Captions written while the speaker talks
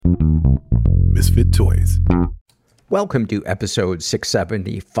Misfit Toys. Welcome to episode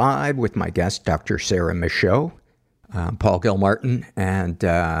 675 with my guest, Dr. Sarah Michaud. Paul Gilmartin, and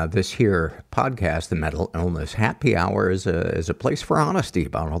this here podcast, The Mental Illness Happy Hour, is a place for honesty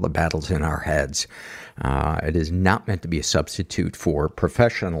about all the battles in our heads. It is not meant to be a substitute for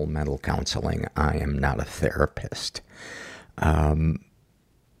professional mental counseling. I am not a therapist. Thank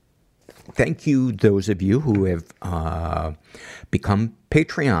you, those of you who have become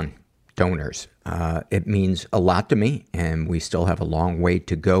Patreon donors. It means a lot to me, and we still have a long way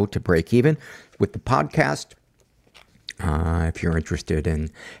to go to break even with the podcast. If you're interested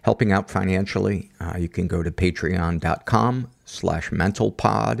in helping out financially, you can go to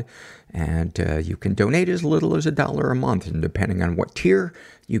patreon.com/mentalpod, and you can donate as little as $1 a month. And depending on what tier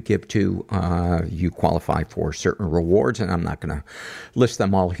you give to, you qualify for certain rewards. And I'm not going to list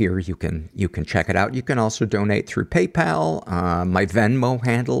them all here. You can check it out. You can also donate through PayPal. My Venmo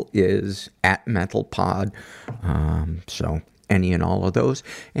handle is @mentalpod. So any and all of those.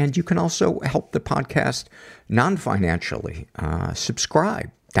 And you can also help the podcast non-financially.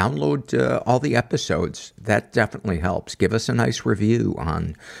 Subscribe, download all the episodes. That definitely helps. Give us a nice review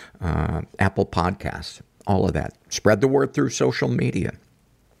on Apple Podcasts, all of that. Spread the word through social media.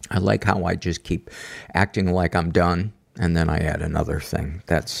 I like how I just keep acting like I'm done, and then I add another thing.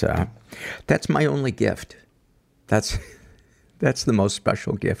 That's my only gift. That's the most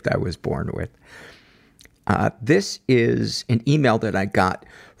special gift I was born with. This is an email that I got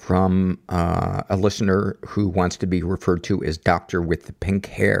from a listener who wants to be referred to as Doctor with the Pink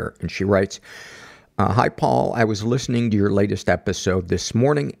Hair. And she writes, Hi, Paul. I was listening to your latest episode this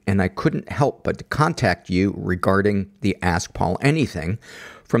morning, and I couldn't help but to contact you regarding the Ask Paul Anything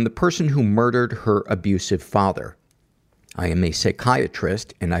from the person who murdered her abusive father. I am a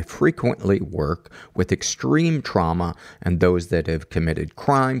psychiatrist, and I frequently work with extreme trauma and those that have committed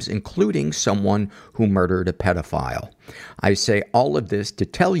crimes, including someone who murdered a pedophile. I say all of this to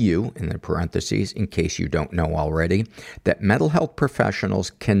tell you, in the parentheses, in case you don't know already, that mental health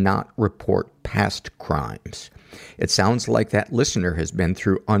professionals cannot report past crimes. It sounds like that listener has been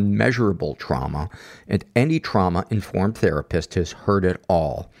through unmeasurable trauma, and any trauma-informed therapist has heard it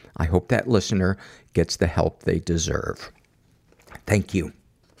all. I hope that listener gets the help they deserve. Thank you.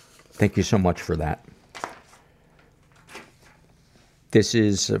 Thank you so much for that. This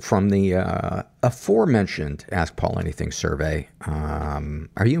is from the aforementioned Ask Paul Anything survey.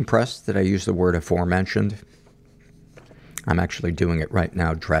 Are you impressed that I use the word aforementioned? I'm actually doing it right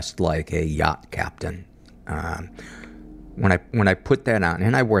now dressed like a yacht captain. When I put that on,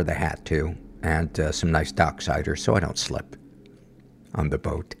 and I wear the hat too, and some nice docksiders so I don't slip on the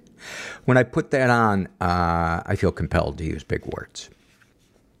boat. When I put that on, I feel compelled to use big words.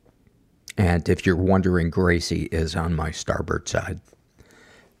 And if you're wondering, Gracie is on my starboard side.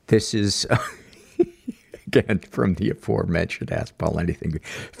 This is, again, from the aforementioned Ask Paul Anything,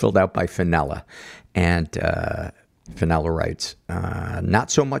 filled out by Fenella. And Fenella writes,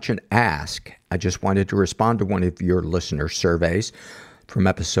 not so much an ask. I just wanted to respond to one of your listener surveys from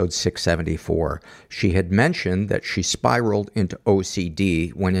episode 674. She had mentioned that she spiraled into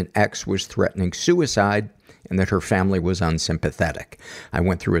OCD when an ex was threatening suicide and that her family was unsympathetic. I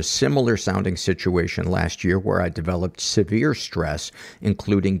went through a similar sounding situation last year where I developed severe stress,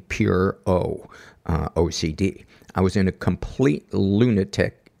 including pure OCD. I was a complete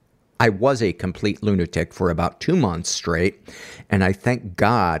lunatic for about 2 months straight, and I thank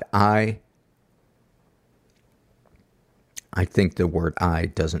God I think the word I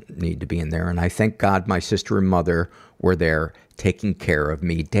doesn't need to be in there. And I thank God my sister and mother were there taking care of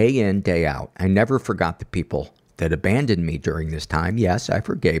me day in, day out. I never forgot the people that abandoned me during this time. Yes, I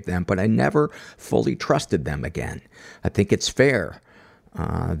forgave them, but I never fully trusted them again. I think it's fair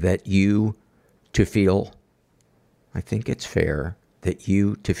that you to feel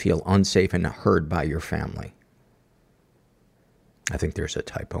unsafe and heard by your family. I think there's a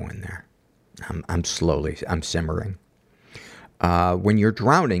typo in there. I'm simmering. When you're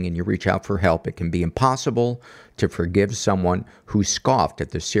drowning and you reach out for help, it can be impossible to forgive someone who scoffed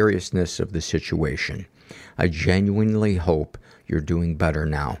at the seriousness of the situation. I genuinely hope you're doing better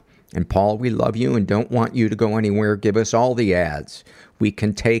now. And Paul, we love you and don't want you to go anywhere. Give us all the ads. We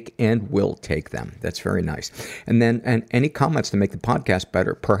can take and will take them. That's very nice. And then any comments to make the podcast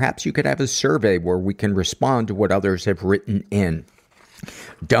better, perhaps you could have a survey where we can respond to what others have written in.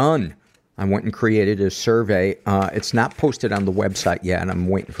 Done. I went and created a survey. It's not posted on the website yet, and I'm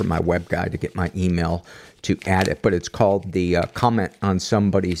waiting for my web guy to get my email to add it. But it's called the Comment on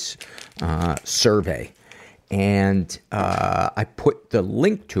Somebody's Survey. And I put the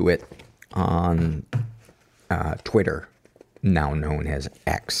link to it on Twitter, now known as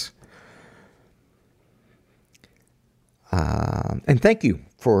X. And thank you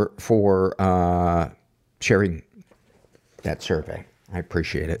for sharing that survey. I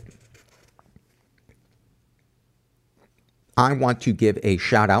appreciate it. I want to give a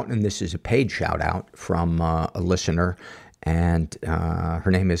shout out, and this is a paid shout out from a listener, and her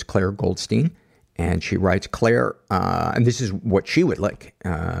name is Claire Goldstein. And she writes, Claire, and this is what she would like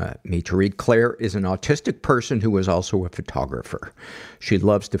me to read. Claire is an autistic person who is also a photographer. She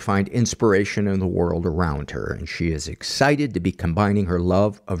loves to find inspiration in the world around her, and she is excited to be combining her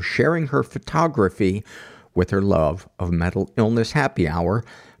love of sharing her photography with her love of mental illness happy hour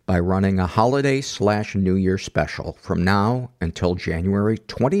by running a holiday/New Year special from now until January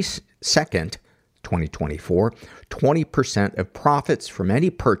 22nd, 2024. 20% of profits from any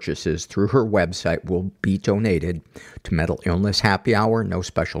purchases through her website will be donated to Mental Illness Happy Hour. No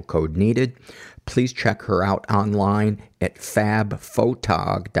special code needed. Please check her out online at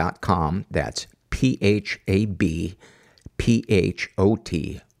fabphotog.com. That's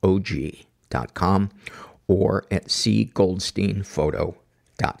PHABPHOTOG.com or at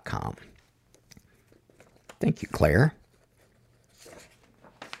cgoldsteinphoto.com. Thank you, Claire.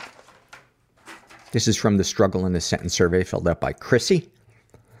 This is from the Struggle in a Sentence survey filled out by Chrissy.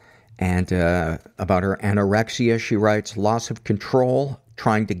 And about her anorexia, she writes, loss of control,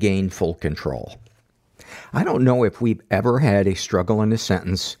 trying to gain full control. I don't know if we've ever had a struggle in a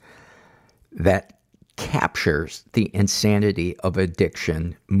sentence that captures the insanity of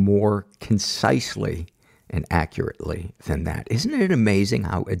addiction more concisely and accurately than that. Isn't it amazing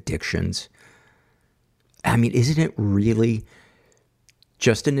how addictions, isn't it really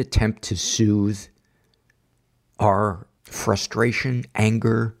just an attempt to soothe our frustration,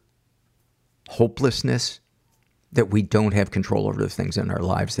 anger, hopelessness, that we don't have control over the things in our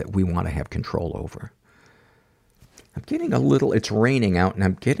lives that we want to have control over? I'm getting it's raining out, and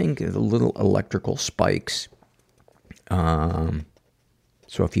I'm getting a little electrical spikes. So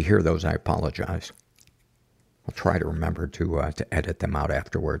if you hear those, I apologize. I'll try to remember to edit them out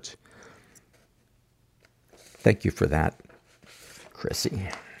afterwards. Thank you for that, Chrissy.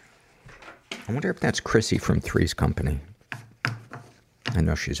 I wonder if that's Chrissy from Three's Company. I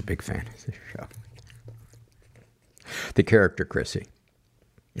know she's a big fan of this show. The character Chrissy,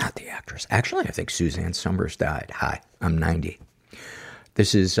 not the actress. Actually, I think Suzanne Summers died. Hi, I'm 90.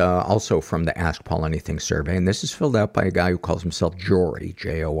 This is also from the Ask Paul Anything survey, and this is filled out by a guy who calls himself Jory,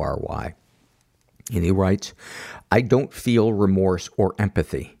 Jory. And he writes, I don't feel remorse or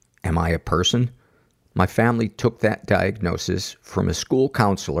empathy. Am I a person? My family took that diagnosis from a school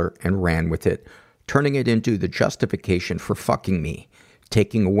counselor and ran with it, turning it into the justification for fucking me,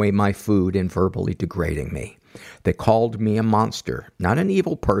 taking away my food and verbally degrading me. They called me a monster, not an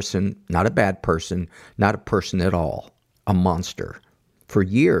evil person, not a bad person, not a person at all, a monster. For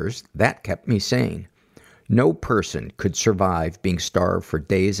years, that kept me sane. No person could survive being starved for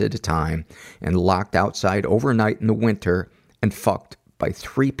days at a time and locked outside overnight in the winter and fucked by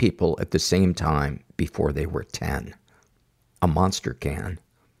 3 people at the same time before they were 10. A monster can.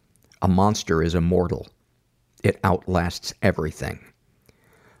 A monster is immortal. It outlasts everything.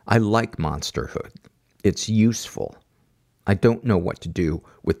 I like monsterhood. It's useful. I don't know what to do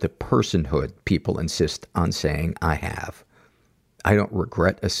with the personhood people insist on saying I have. I don't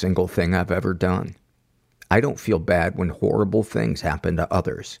regret a single thing I've ever done. I don't feel bad when horrible things happen to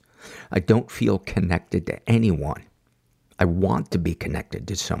others. I don't feel connected to anyone. I want to be connected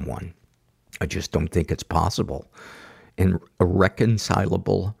to someone. I just don't think it's possible. In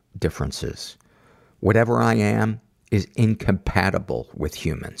irreconcilable differences. Whatever I am is incompatible with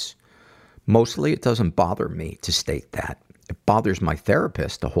humans. Mostly it doesn't bother me to state that. It bothers my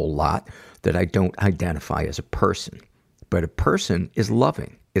therapist a whole lot that I don't identify as a person. But a person is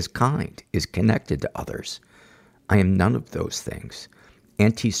loving, is kind, is connected to others. I am none of those things.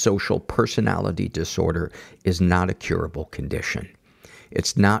 Antisocial personality disorder is not a curable condition.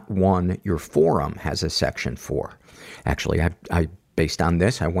 It's not one your forum has a section for. Actually, I based on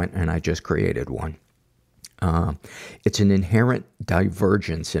this, I went and I just created one. It's an inherent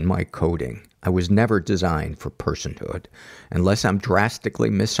divergence in my coding. I was never designed for personhood, unless I'm drastically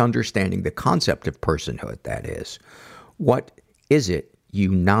misunderstanding the concept of personhood, that is. What is it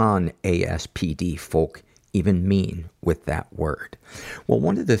you non-ASPD folk even mean with that word? Well,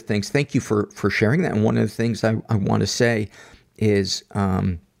 one of the things, thank you for sharing that, and one of the things I want to say is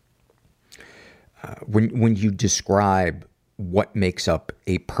when you describe what makes up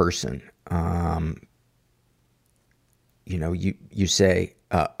a person, you say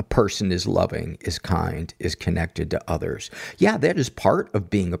a person is loving, is kind, is connected to others. Yeah, that is part of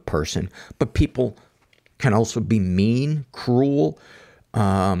being a person, but people can also be mean, cruel,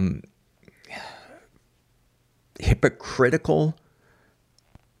 hypocritical,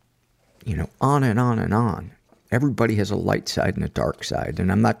 on and on and on. Everybody has a light side and a dark side,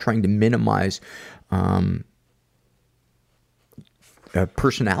 and I'm not trying to minimize a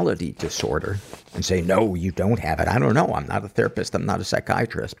personality disorder and say, no, you don't have it. I don't know. I'm not a therapist. I'm not a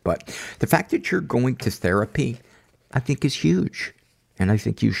psychiatrist. But the fact that you're going to therapy, I think, is huge. And I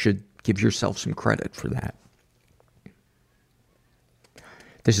think you should give yourself some credit for that.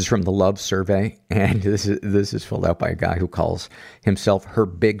 This is from the Love Survey, and this is filled out by a guy who calls himself her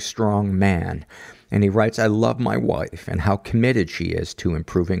big, strong man. And he writes, I love my wife and how committed she is to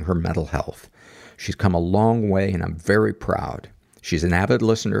improving her mental health. She's come a long way, and I'm very proud. She's an avid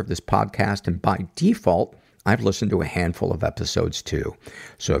listener of this podcast, and by default, I've listened to a handful of episodes too.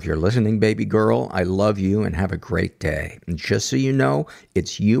 So if you're listening, baby girl, I love you and have a great day. And just so you know,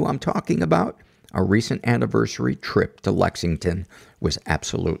 it's you I'm talking about. Our recent anniversary trip to Lexington was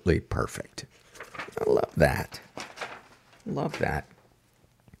absolutely perfect. I love that. Love that.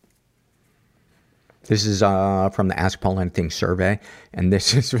 This is from the Ask Paul Anything survey, and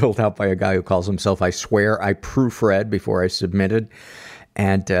this is filled out by a guy who calls himself, I swear I proofread before I submitted.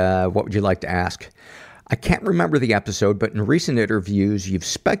 And what would you like to ask? I can't remember the episode, but in recent interviews, you've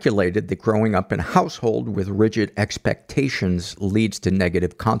speculated that growing up in a household with rigid expectations leads to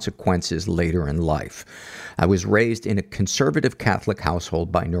negative consequences later in life. I was raised in a conservative Catholic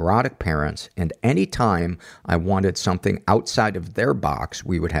household by neurotic parents, and any time I wanted something outside of their box,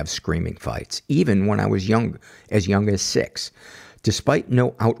 we would have screaming fights, even when I was young as 6. Despite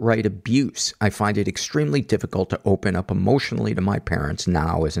no outright abuse, I find it extremely difficult to open up emotionally to my parents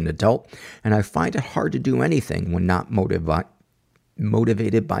now as an adult, and I find it hard to do anything when not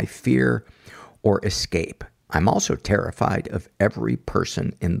motivated by fear or escape. I'm also terrified of every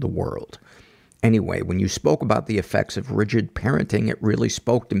person in the world. Anyway, when you spoke about the effects of rigid parenting, it really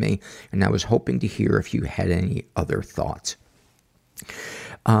spoke to me, and I was hoping to hear if you had any other thoughts.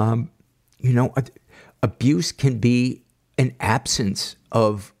 Abuse can be an absence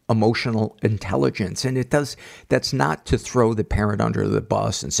of emotional intelligence, and that's not to throw the parent under the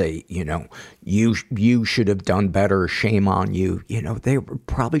bus and say, you should have done better, shame on you. They were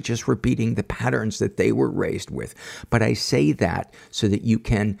probably just repeating the patterns that they were raised with. But I say that so that you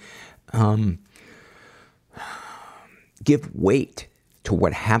can give weight to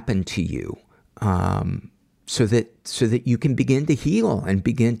what happened to you, so that you can begin to heal and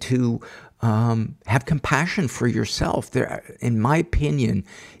begin to have compassion for yourself. In my opinion,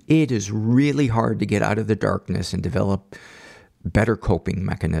 it is really hard to get out of the darkness and develop better coping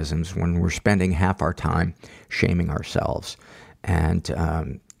mechanisms when we're spending half our time shaming ourselves.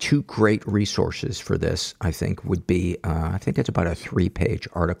 And two great resources for this, I think, would be, I think it's about a 3-page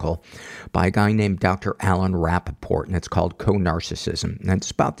article by a guy named Dr. Alan Rappaport, and it's called Co-Narcissism. And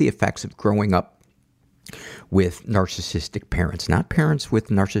it's about the effects of growing up with narcissistic parents, not parents with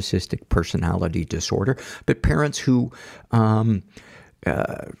narcissistic personality disorder, but parents who were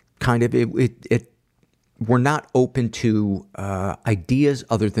not open to ideas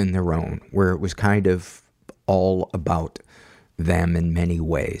other than their own, where it was kind of all about them in many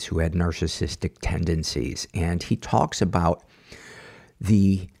ways, who had narcissistic tendencies. And he talks about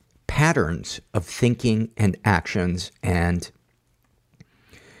the patterns of thinking and actions and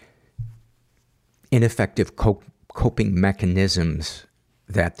ineffective coping mechanisms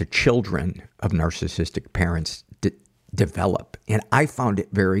that the children of narcissistic parents develop. And I found it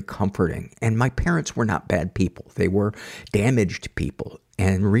very comforting. And my parents were not bad people. They were damaged people.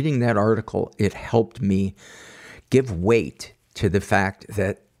 And reading that article, it helped me give weight to the fact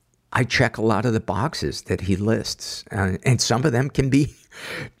that I check a lot of the boxes that he lists. And some of them can be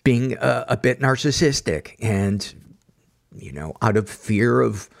being a bit narcissistic and, out of fear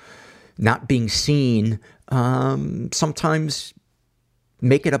of not being seen, sometimes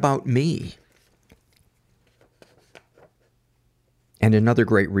make it about me. And another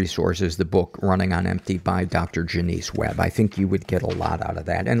great resource is the book Running on Empty by Dr. Janice Webb. I think you would get a lot out of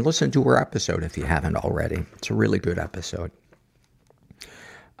that. And listen to her episode if you haven't already. It's a really good episode.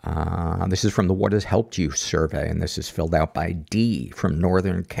 This is from the What Has Helped You survey, and this is filled out by D from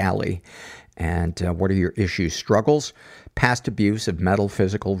Northern Cali. And what are your issues? Struggles? Past abuse of mental,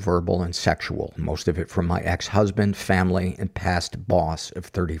 physical, verbal, and sexual. Most of it from my ex-husband, family, and past boss of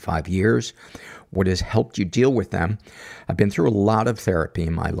 35 years. What has helped you deal with them? I've been through a lot of therapy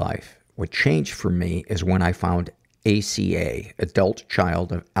in my life. What changed for me is when I found ACA, Adult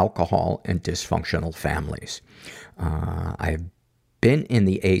Child of Alcohol and Dysfunctional Families. I've been in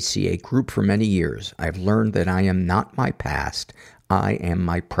the ACA group for many years. I've learned that I am not my past. I am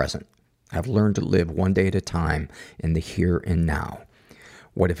my present. I've learned to live one day at a time in the here and now.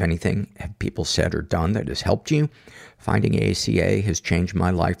 What, if anything, have people said or done that has helped you? Finding ACA has changed my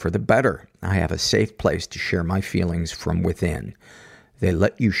life for the better. I have a safe place to share my feelings from within. They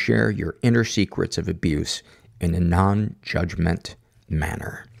let you share your inner secrets of abuse in a non-judgment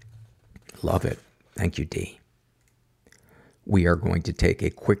manner. Love it. Thank you, Dee. We are going to take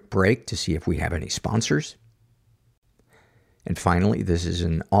a quick break to see if we have any sponsors. And finally, this is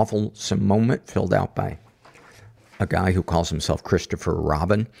an awfulsome moment filled out by a guy who calls himself Christopher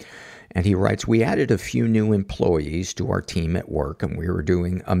Robin. And he writes, we added a few new employees to our team at work, and we were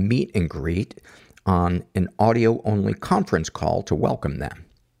doing a meet and greet on an audio-only conference call to welcome them.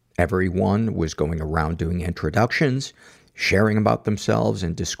 Everyone was going around doing introductions, sharing about themselves,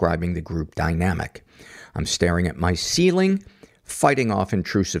 and describing the group dynamic. I'm staring at my ceiling, fighting off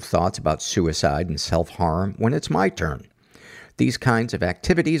intrusive thoughts about suicide and self-harm when it's my turn. These kinds of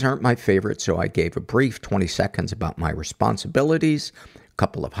activities aren't my favorite, so I gave a brief 20 seconds about my responsibilities, a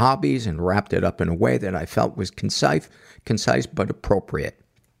couple of hobbies, and wrapped it up in a way that I felt was concise but appropriate.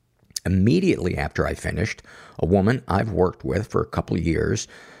 Immediately after I finished, a woman I've worked with for a couple of years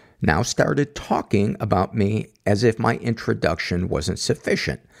now started talking about me as if my introduction wasn't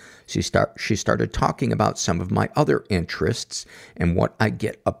sufficient. She started talking about some of my other interests and what I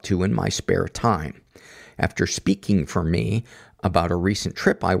get up to in my spare time. After speaking for me about a recent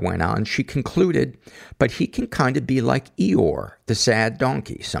trip I went on, she concluded, but he can kind of be like Eeyore, the sad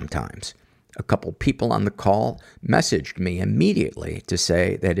donkey, sometimes. A couple people on the call messaged me immediately to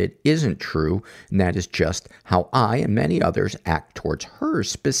say that it isn't true, and that is just how I and many others act towards her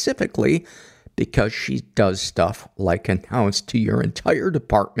specifically, because she does stuff like announce to your entire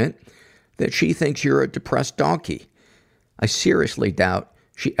department that she thinks you're a depressed donkey. I seriously doubt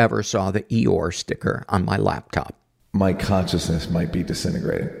she ever saw the Eeyore sticker on my laptop. My consciousness might be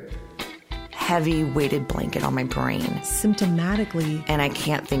disintegrating. Heavy weighted blanket on my brain. Symptomatically. And I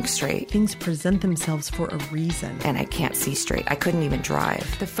can't think straight. Things present themselves for a reason. And I can't see straight. I couldn't even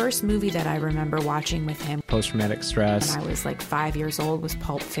drive. The first movie that I remember watching with him, post-traumatic stress, when I was like 5 years old, was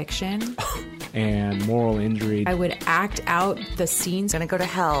Pulp Fiction. And moral injury. I would act out the scenes. Gonna go to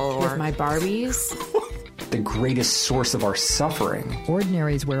hell. With my Barbies. The greatest source of our suffering,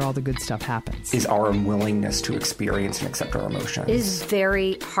 ordinary is where all the good stuff happens, is our unwillingness to experience and accept our emotions. It is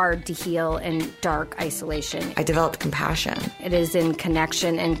very hard to heal in dark isolation. I developed compassion. It is in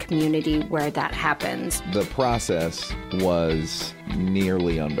connection and community where that happens. The process was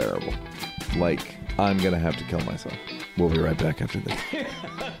nearly unbearable. Like, I'm going to have to kill myself. We'll be right back after this.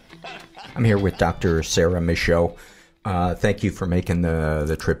 I'm here with Dr. Sarah Michaud. Thank you for making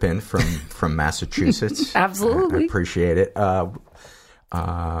the trip in from Massachusetts. Absolutely. I appreciate it.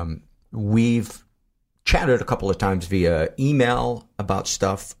 We've chatted a couple of times via email about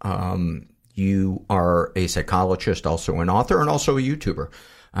stuff. You are a psychologist, also an author, and also a YouTuber.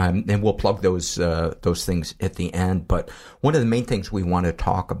 And we'll plug those things at the end. But one of the main things we want to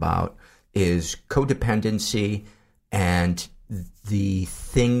talk about is codependency and the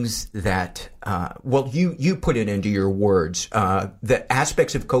things that, you put it into your words, the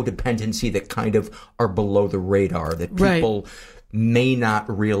aspects of codependency that kind of are below the radar, that people may not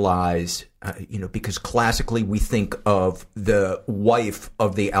realize, because classically we think of the wife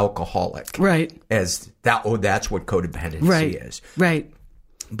of the alcoholic. As that's what codependency is. Right.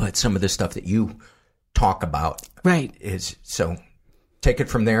 But some of the stuff that you talk about is so... Take it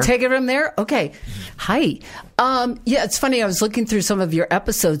from there. Okay. Hi. It's funny. I was looking through some of your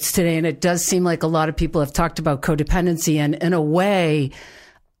episodes today, and it does seem like a lot of people have talked about codependency. And in a way,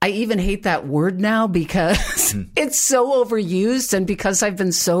 I even hate that word now because it's so overused. And because I've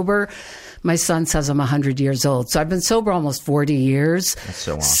been sober, my son says I'm 100 years old. So I've been sober almost 40 years. That's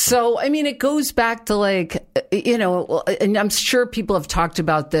so awesome. So, it goes back to and I'm sure people have talked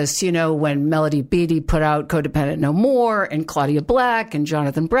about this, when Melody Beattie put out Codependent No More, and Claudia Black and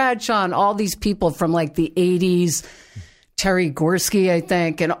Jonathan Bradshaw and all these people from like the 80s, Terry Gorski, I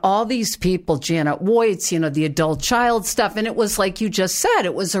think, and all these people, Janet Voits, the adult child stuff. And it was like you just said,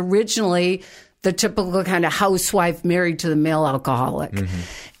 it was originally the typical kind of housewife married to the male alcoholic. Mm-hmm.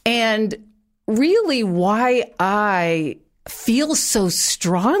 And really why I feel so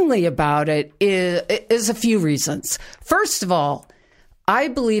strongly about it is a few reasons. First of all, I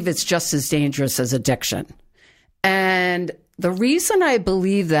believe it's just as dangerous as addiction. And the reason I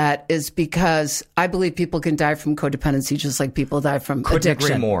believe that is because I believe people can die from codependency just like people die from addiction. Couldn't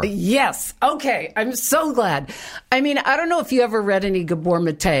agree more. Yes. Okay. I'm so glad. I don't know if you ever read any Gabor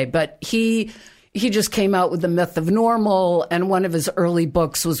Mate, but he just came out with The Myth of Normal, and one of his early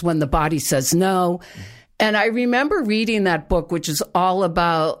books was When the Body Says No. And I remember reading that book, which is all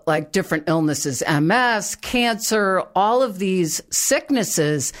about like different illnesses, MS, cancer, all of these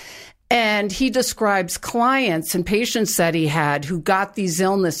sicknesses. And he describes clients and patients that he had who got these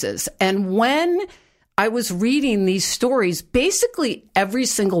illnesses. And when I was reading these stories, basically every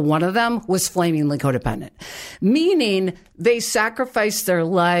single one of them was flamingly codependent, meaning they sacrificed their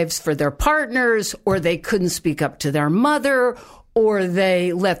lives for their partners, or they couldn't speak up to their mother, or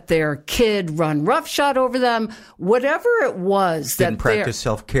they let their kid run roughshod over them, whatever it was. Didn't practice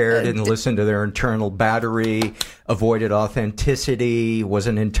self-care, didn't listen to their internal battery, avoided authenticity,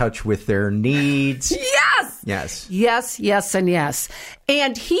 wasn't in touch with their needs. Yes, and yes.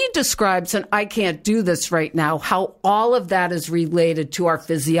 And he describes, and I can't do this right now, how all of that is related to our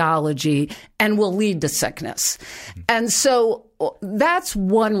physiology and will lead to sickness. And so that's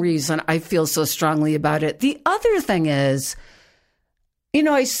one reason I feel so strongly about it. The other thing is, you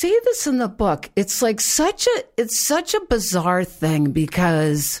know, I say this in the book. It's like such a bizarre thing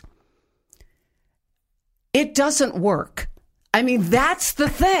because it doesn't work. I mean, that's the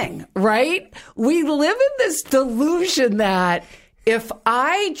thing, right? We live in this delusion that if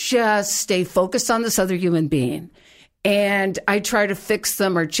I just stay focused on this other human being and I try to fix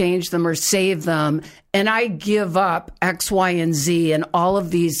them or change them or save them, and I give up X, Y, and Z and all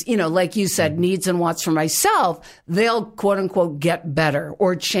of these, you know, like you said, needs and wants for myself, they'll quote unquote get better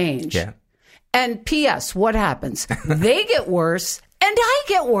or change. Yeah. And P.S., what happens? They get worse and I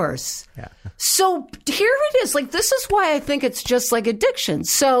get worse. Yeah. So here it is. Like, this is why I think it's just like addiction.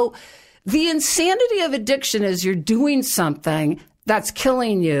 So the insanity of addiction is you're doing something that's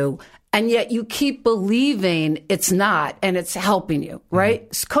killing you, and yet you keep believing it's not, and it's helping you, right?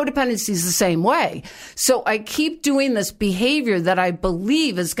 Codependency is the same way. So I keep doing this behavior that I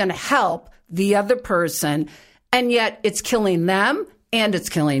believe is going to help the other person, and yet it's killing them and it's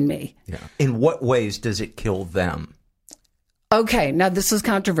killing me. Yeah. In what ways does it kill them? Okay, now this is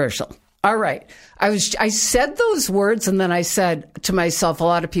controversial. All right. I said those words, and then I said to myself, a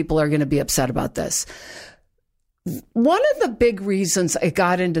lot of people are going to be upset about this. One of the big reasons I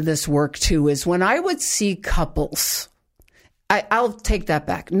got into this work too is when I would see couples, I'll take that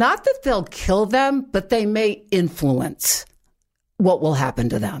back. Not that they'll kill them, but they may influence what will happen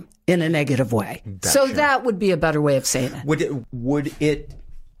to them in a negative way. Gotcha. So that would be a better way of saying it. Would it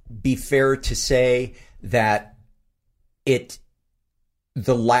be fair to say that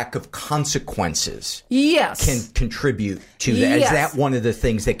the lack of consequences can contribute to that? Is that one of the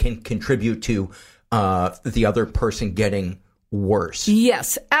things that can contribute to the other person getting worse?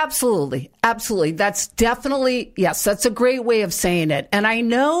 Yes, absolutely. Absolutely. That's definitely, yes, that's a great way of saying it. And I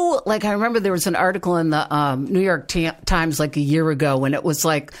know, like, I remember there was an article in the New York Times like a year ago when it was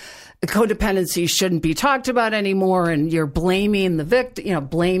like, codependency shouldn't be talked about anymore, and you're blaming the victim, you know,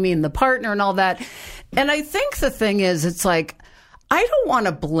 blaming the partner and all that. And I think the thing is, it's like, I don't want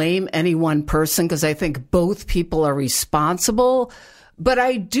to blame any one person because I think both people are responsible. But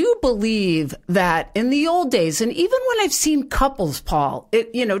I do believe that in the old days, and even when I've seen couples, Paul,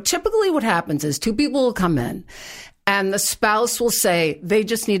 typically what happens is two people will come in and the spouse will say, they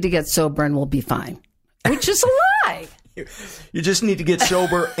just need to get sober and we'll be fine, which is a lie. You just need to get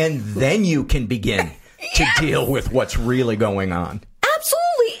sober and then you can begin to deal with what's really going on.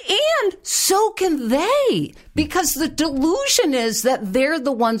 Absolutely. And so can they, because the delusion is that they're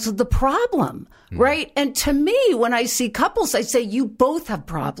the ones with the problem. Right. And to me, when I see couples, I say, you both have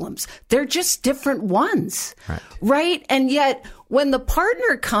problems. They're just different ones. Right. And yet when the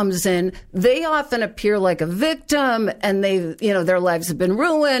partner comes in, they often appear like a victim, and their lives have been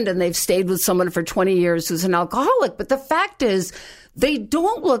ruined, and they've stayed with someone for 20 years who's an alcoholic. But the fact is, they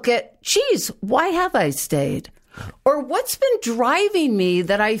don't look at, geez, why have I stayed? Or what's been driving me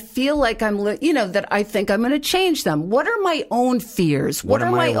that I feel like that I think I'm going to change them? What are my own fears? What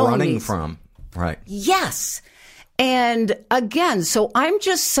am I running needs? From? Right. Yes. And again, so I'm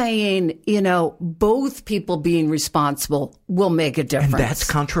just saying, both people being responsible will make a difference. And that's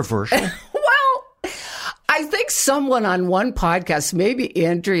controversial. Well, I think someone on one podcast, maybe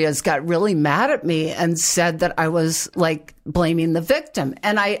Andrea's, got really mad at me and said that I was like blaming the victim.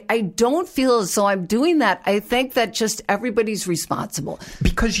 And I don't feel as though I'm doing that. I think that just everybody's responsible.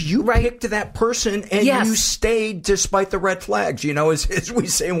 Because you picked that person and you stayed despite the red flags. As we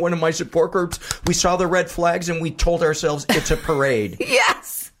say in one of my support groups, we saw the red flags and we told ourselves it's a parade.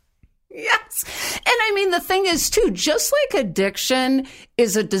 Yes. And I mean, the thing is, too, just like addiction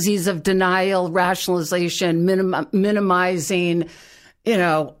is a disease of denial, rationalization, minimizing,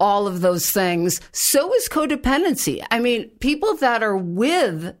 all of those things, so is codependency. I mean, people that are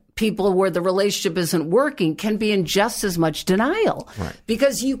with people where the relationship isn't working can be in just as much denial. Right.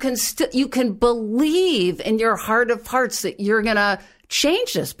 Because you can believe in your heart of hearts that you're going to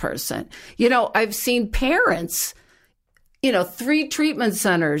change this person. I've seen parents, 3 treatment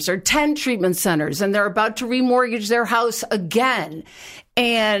centers or 10 treatment centers, and they're about to remortgage their house again.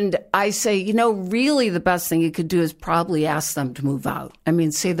 And I say, really the best thing you could do is probably ask them to move out. I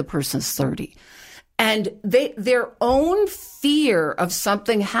mean, say the person's 30. And their own fear of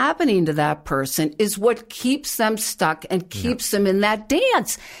something happening to that person is what keeps them stuck and keeps them in that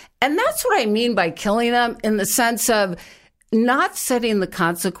dance. And that's what I mean by killing them, in the sense of not setting the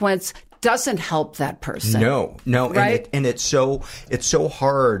consequence doesn't help that person. No. Right? And it's so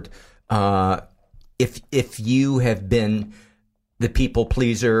hard if you have been the people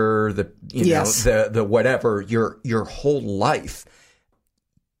pleaser, the whatever, your whole life.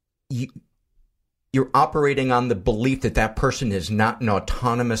 You're operating on the belief that person is not an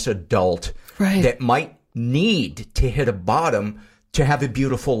autonomous adult that might need to hit a bottom to have a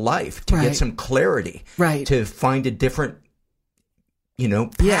beautiful life, to get some clarity, to find a different,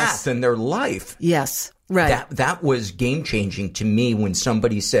 path in their life. Yes, right. That was game changing to me when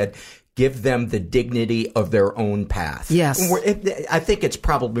somebody said, give them the dignity of their own path. Yes. I think it's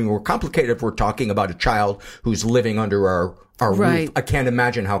probably more complicated if we're talking about a child who's living under our roof. I can't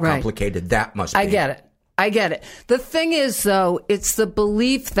imagine how complicated that must be. I get it. The thing is, though, it's the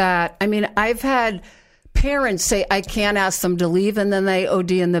belief that, I've had parents say, I can't ask them to leave, and then they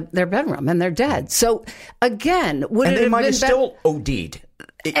OD in their bedroom and they're dead. So again, they might have still OD'd,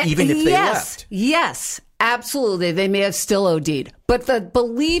 even if they left. Yes, absolutely. They may have still OD'd. But the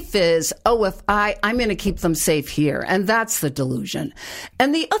belief is, if I'm going to keep them safe here. And that's the delusion.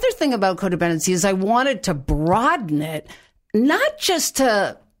 And the other thing about codependency is I wanted to broaden it, not just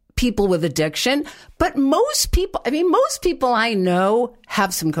to people with addiction, but most people I know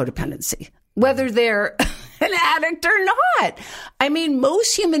have some codependency, whether they're an addict or not.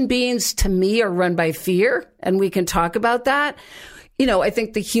 Most human beings, to me, are run by fear, and we can talk about that. I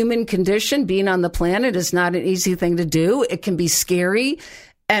think the human condition, being on the planet, is not an easy thing to do. It can be scary,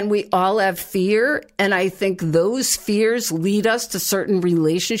 and we all have fear. And I think those fears lead us to certain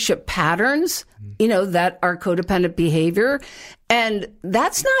relationship patterns, that are codependent behavior. And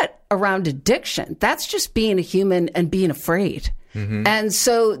that's not around addiction. That's just being a human and being afraid. Mm-hmm. And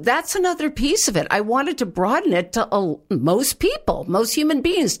so that's another piece of it. I wanted to broaden it to most people, most human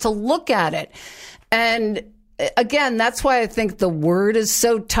beings, to look at it. And again, that's why I think the word is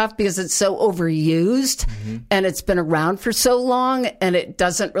so tough, because it's so overused and it's been around for so long, and it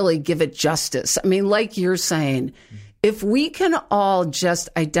doesn't really give it justice. Like you're saying, if we can all just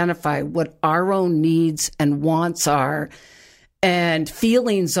identify what our own needs and wants are and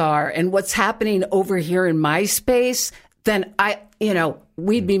feelings are and what's happening over here in my space, then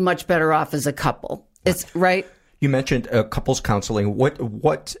we'd be much better off as a couple. It's right. You mentioned couples counseling.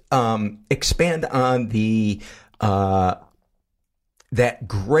 What expand on the that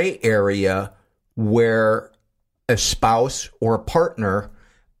gray area where a spouse or a partner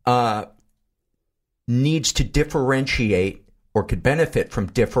needs to differentiate or could benefit from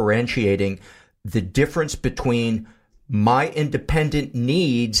differentiating the difference between my independent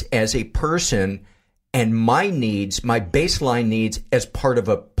needs as a person and my needs, my baseline needs as part of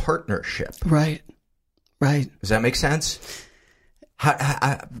a partnership. Right. Does that make sense?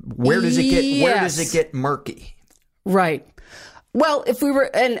 Where does it get murky? Right. Well, if we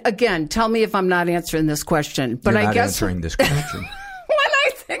were, and again, tell me if I'm not answering this question, but You're I not guess answering this question.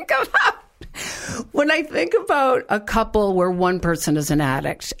 when I think about a couple where one person is an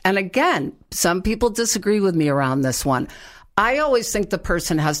addict, and again, some people disagree with me around this one. I always think the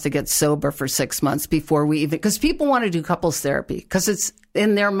person has to get sober for 6 months before because people want to do couples therapy because it's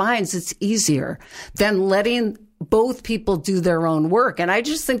in their minds, it's easier than letting both people do their own work. And I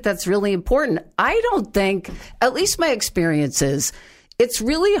just think that's really important. I don't think, at least my experience is, it's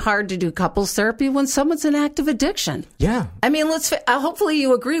really hard to do couples therapy when someone's in active addiction. Yeah. Hopefully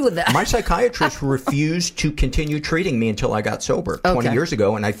you agree with that. My psychiatrist refused to continue treating me until I got sober 20 years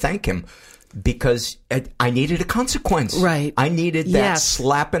ago, and I thank him. Because I needed a consequence. Right. I needed that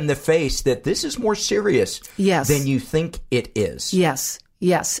slap in the face that this is more serious than you think it is. Yes,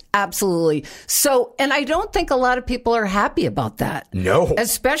 absolutely. So, and I don't think a lot of people are happy about that. No.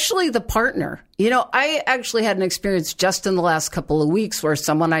 Especially the partner. I actually had an experience just in the last couple of weeks where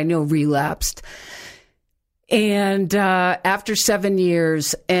someone I know relapsed. And after 7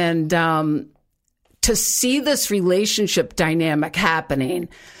 years, and to see this relationship dynamic happening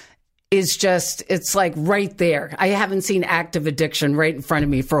is just, it's like right there. I haven't seen active addiction right in front of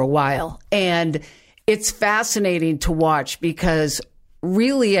me for a while. And it's fascinating to watch because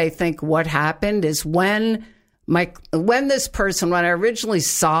really, I think what happened is when this person, when I originally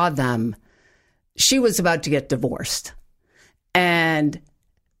saw them, she was about to get divorced. And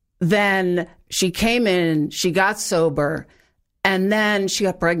then she came in, she got sober, and then she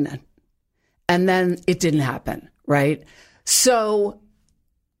got pregnant. And then it didn't happen, right? So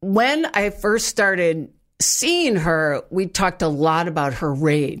when I first started seeing her, we talked a lot about her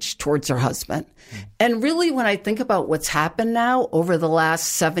rage towards her husband. And really, when I think about what's happened now over the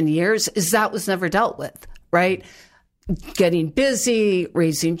last 7 years, is that was never dealt with, right? Getting busy,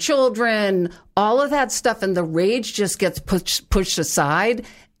 raising children, all of that stuff. And the rage just gets pushed aside.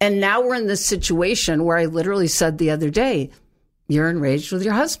 And now we're in this situation where I literally said the other day, you're enraged with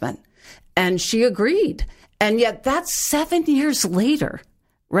your husband. And she agreed. And yet that's 7 years later,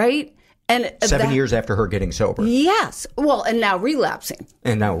 right? And 7 years after her getting sober. Yes. Well, and now relapsing.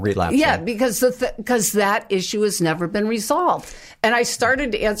 Yeah, because that issue has never been resolved. And I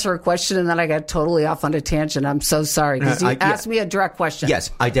started to answer a question and then I got totally off on a tangent. I'm so sorry because you asked me a direct question.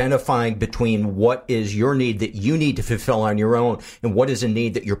 Yes, identifying between what is your need that you need to fulfill on your own and what is a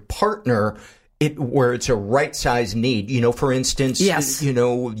need that your partner, where it's a right size need. You know, for instance, yes. You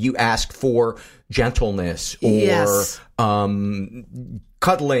know, you ask for gentleness or yes.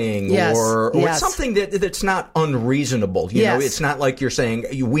 Cuddling yes. or yes. something that's not unreasonable. You know, it's not like you're saying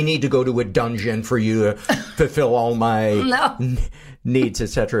we need to go to a dungeon for you to fulfill all my needs,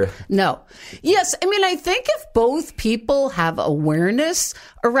 etc. No. Yes. I mean, I think if both people have awareness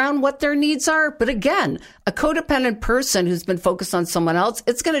around what their needs are, but again, a codependent person who's been focused on someone else,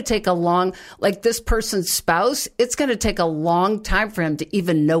 it's going to take like this person's spouse, it's going to take a long time for him to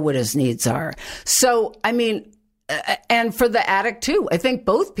even know what his needs are. So, I mean, and for the addict too, I think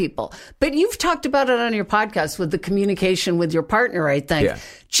both people. But you've talked about it on your podcast with the communication with your partner, I think. Yeah.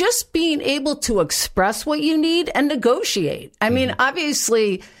 Just being able to express what you need and negotiate. I mean,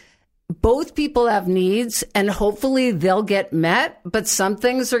 obviously, both people have needs and hopefully they'll get met, but some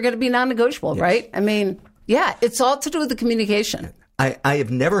things are going to be non-negotiable, yes. right? I mean, yeah, it's all to do with the communication. I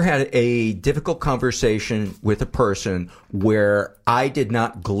have never had a difficult conversation with a person where I did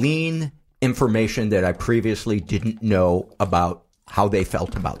not glean information that I previously didn't know about how they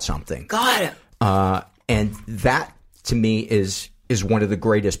felt about something. Got it. And that, to me, is one of the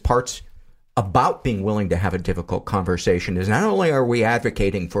greatest parts about being willing to have a difficult conversation is not only are we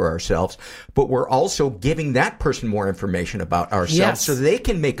advocating for ourselves, but we're also giving that person more information about ourselves yes. so they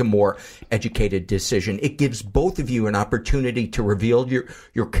can make a more educated decision. It gives both of you an opportunity to reveal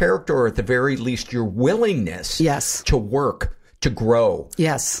your character, or at the very least, your willingness yes. to work, to grow.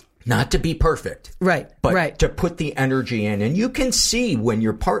 Yes. Not to be perfect. Right. But right. to put the energy in. And you can see when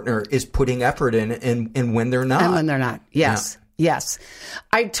your partner is putting effort in and when they're not. And when they're not. Yes. Yeah. Yes.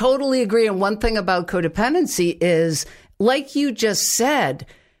 I totally agree. And one thing about codependency is, like you just said,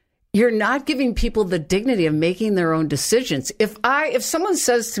 you're not giving people the dignity of making their own decisions. If someone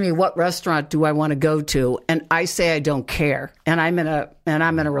says to me, what restaurant do I want to go to? And I say I don't care, and I'm in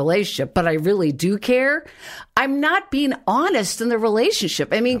a relationship, but I really do care, I'm not being honest in the relationship.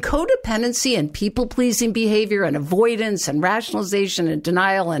 I mean, codependency and people-pleasing behavior and avoidance and rationalization and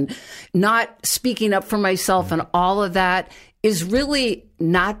denial and not speaking up for myself and all of that is really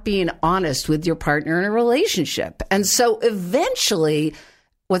not being honest with your partner in a relationship. And so eventually,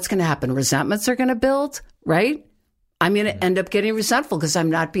 what's going to happen? Resentments are going to build, right? I'm going to end up getting resentful because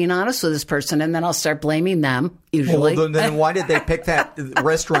I'm not being honest with this person, and then I'll start blaming them, usually. Well, then why did they pick that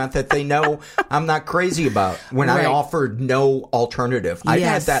restaurant that they know I'm not crazy about when right. I offered no alternative? I've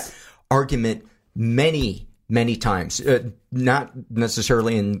yes. had that argument many times, not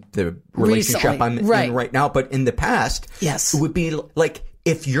necessarily in the relationship recently. I'm right. in right now, but in the past. Yes. It would be like,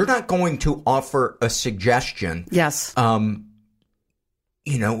 if you're not going to offer a suggestion. Yes.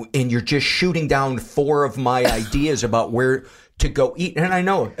 You know, and you're just shooting down 4 of my ideas about where to go eat. And I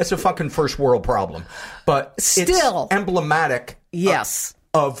know it's a fucking first world problem, but still it's emblematic yes.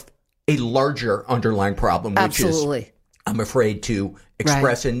 of a larger underlying problem, which absolutely. Is I'm afraid to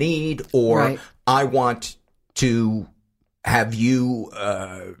express right. a need, or right. I want to have you,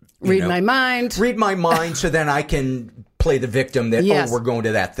 read my mind. Read my mind so then I can play the victim that, yes. we're going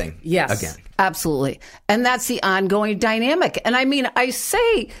to that thing yes. again. Absolutely. And that's the ongoing dynamic. And I mean, I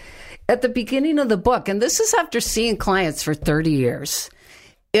say at the beginning of the book, and this is after seeing clients for 30 years,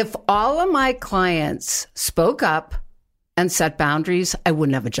 if all of my clients spoke up and set boundaries, I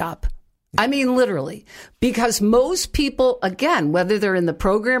wouldn't have a job. I mean, literally, because most people, again, whether they're in the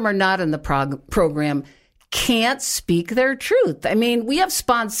program or not in the program, can't speak their truth. I mean, we have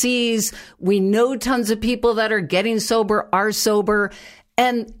sponsees. We know tons of people that are getting sober, are sober.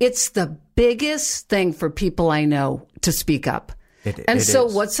 And it's the biggest thing for people I know to speak up. It is.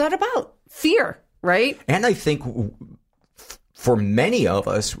 What's that about? Fear, right? And I think for many of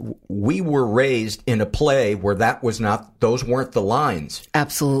us, we were raised in a play where those weren't the lines.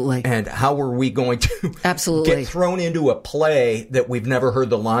 Absolutely. And how are we going to Absolutely get thrown into a play that we've never heard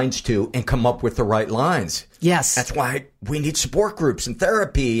the lines to and come up with the right lines? Yes. That's why we need support groups and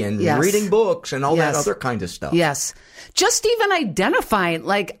therapy and Yes. reading books and all Yes. that other kind of stuff. Yes. Just even identifying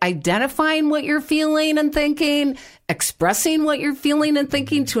what you're feeling and thinking, expressing what you're feeling and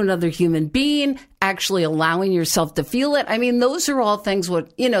thinking to another human being, actually allowing yourself to feel it. I mean, those are all things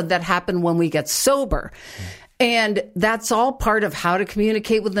that happen when we get sober. And that's all part of how to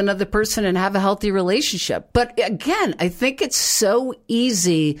communicate with another person and have a healthy relationship. But again, I think it's so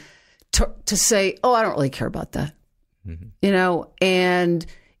easy to say, oh, I don't really care about that, and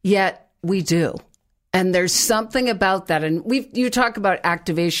yet we do. And there's something about that. And you talk about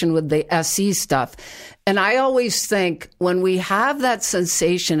activation with the SE stuff. And I always think when we have that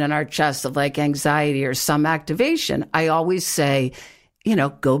sensation in our chest of like anxiety or some activation, I always say,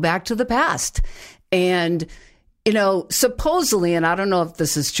 go back to the past. And, supposedly, and I don't know if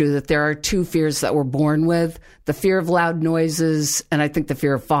this is true, that there are two fears that we're born with, the fear of loud noises and I think the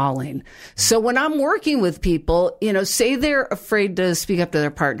fear of falling. So when I'm working with people, say they're afraid to speak up to their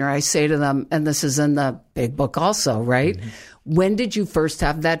partner, I say to them, and this is in the big book also, right? Mm-hmm. When did you first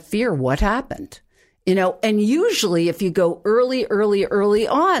have that fear? What happened? And usually if you go early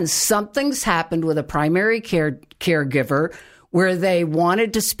on, something's happened with a primary caregiver where they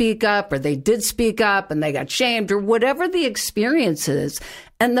wanted to speak up or they did speak up and they got shamed or whatever the experience is.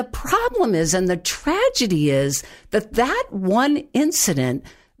 And the problem is, and the tragedy is, that one incident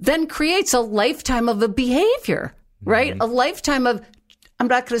then creates a lifetime of a behavior, right? Mm-hmm. A lifetime of, I'm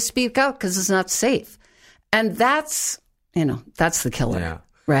not going to speak out because it's not safe. And that's the killer,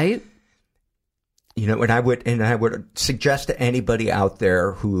 right? And I would suggest to anybody out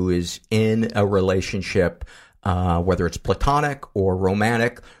there who is in a relationship, whether it's platonic or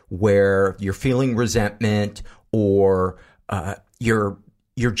romantic, where you're feeling resentment or you're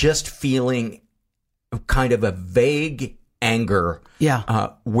just feeling kind of a vague anger.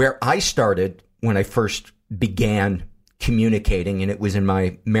 Yeah. Where I started when I first began communicating, and it was in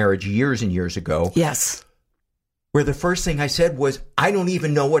my marriage years and years ago. Yes. Where the first thing I said was, I don't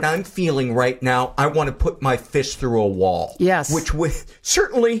even know what I'm feeling right now. I want to put my fist through a wall. Yes. Which was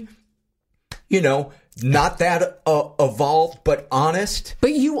certainly, not that evolved, but honest.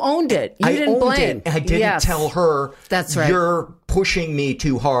 But you owned it. You didn't blame. I didn't tell her, that's right, you're pushing me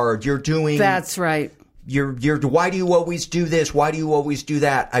too hard. You're doing. That's right. You're. Why do you always do this? Why do you always do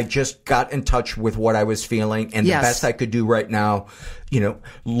that? I just got in touch with what I was feeling, and the best I could do right now.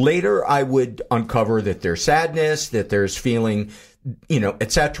 Later I would uncover that there's sadness, that there's feeling,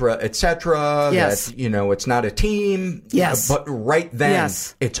 et cetera, et cetera. Yes. That, it's not a team. Yes. But right then,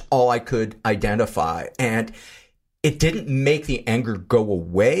 it's all I could identify. And it didn't make the anger go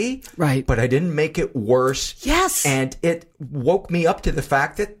away. Right. But I didn't make it worse. Yes. And it woke me up to the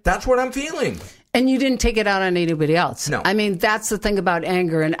fact that that's what I'm feeling. And you didn't take it out on anybody else. No. I mean, that's the thing about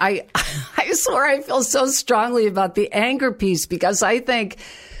anger. And I swear I feel so strongly about the anger piece because I think,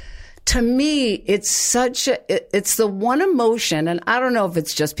 to me, it's the one emotion, and I don't know if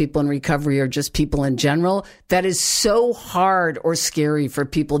it's just people in recovery or just people in general, that is so hard or scary for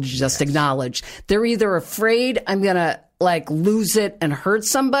people to just acknowledge. They're either afraid I'm going to lose it and hurt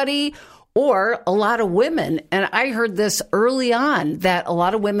somebody, or a lot of women, and I heard this early on, that a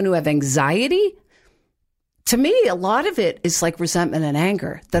lot of women who have anxiety, to me, a lot of it is like resentment and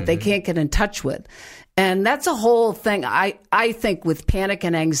anger that they can't get in touch with. And that's a whole thing. I think with panic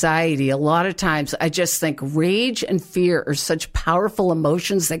and anxiety, a lot of times I just think rage and fear are such powerful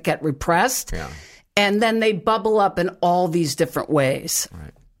emotions that get repressed. Yeah. And then they bubble up in all these different ways.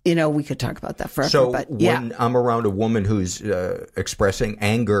 Right. We could talk about that forever. So but when I'm around a woman who's expressing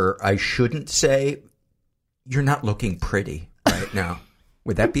anger, I shouldn't say, you're not looking pretty right now.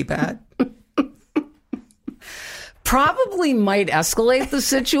 Would that be bad? Probably might escalate the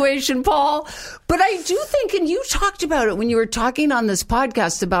situation, Paul. But I do think, and you talked about it when you were talking on this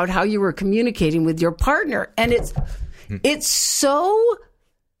podcast about how you were communicating with your partner. And it's so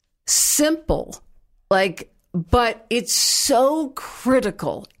simple, but it's so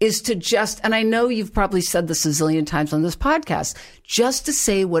critical is to just, and I know you've probably said this a zillion times on this podcast, just to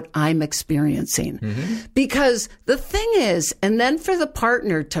say what I'm experiencing. Mm-hmm. Because the thing is, and then for the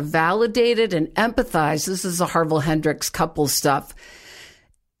partner to validate it and empathize, this is the Harville Hendricks couple stuff,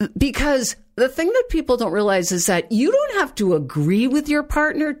 because the thing that people don't realize is that you don't have to agree with your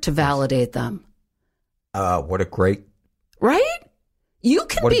partner to validate them. What a great... Right? You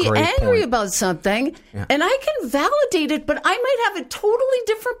can What a be great angry point. about something, and I can validate it, but I might have a totally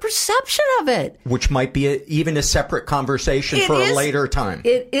different perception of it. Which might be even a separate conversation for a later time.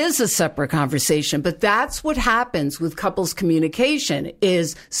 It is a separate conversation, but that's what happens with couples communication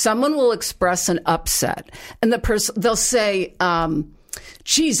is someone will express an upset, and the person, they'll say,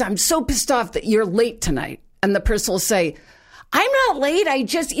 geez, I'm so pissed off that you're late tonight. And the person will say, I'm not late. I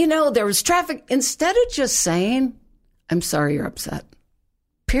just, there was traffic. Instead of just saying, I'm sorry you're upset.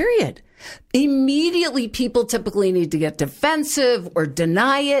 Period. Immediately, people typically need to get defensive or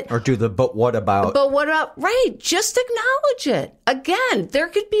deny it. Or do the, but what about? But what about, right, just acknowledge it. Again, there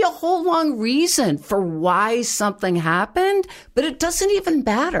could be a whole long reason for why something happened, but it doesn't even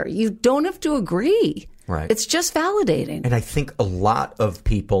matter. You don't have to agree. Right. It's just validating. And I think a lot of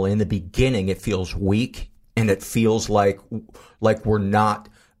people in the beginning, it feels weak and it feels like we're not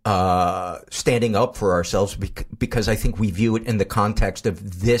standing up for ourselves because I think we view it in the context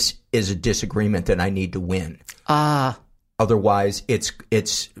of this is a disagreement that I need to win. Otherwise, it's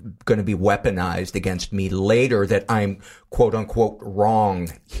going to be weaponized against me later that I'm quote unquote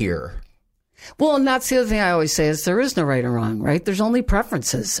wrong here. Well, and that's the other thing I always say is there is no right or wrong, right? There's only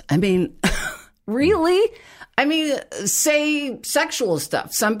preferences. I mean, really? I mean, say sexual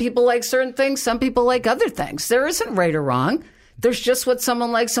stuff. Some people like certain things. Some people like other things. There isn't right or wrong. There's just what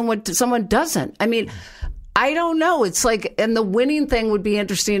someone likes and what someone doesn't. I mean, I don't know. It's like, and the winning thing would be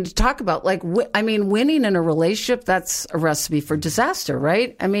interesting to talk about. Like, winning in a relationship, that's a recipe for disaster,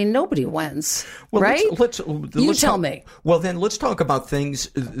 right? I mean, nobody wins, right? Let's tell me. Well, then let's talk about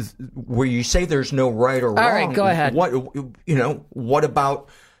things where you say there's no right or wrong. All right, go ahead. What about,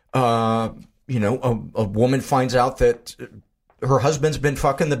 a woman finds out that her husband's been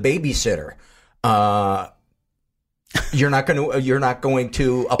fucking the babysitter. You're not going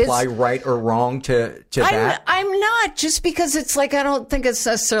to apply right or wrong to that? I'm not, just because it's like, I don't think it's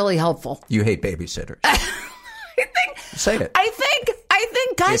necessarily helpful. You hate babysitters. Say it. I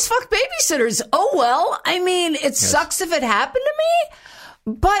think guys fuck babysitters. Oh, well, I mean, it sucks if it happened to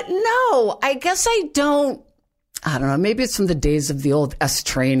me, but no, I guess I don't know. Maybe it's from the days of the old S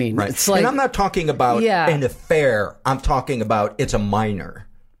training. Right. It's like, and I'm not talking about an affair. I'm talking about it's a minor.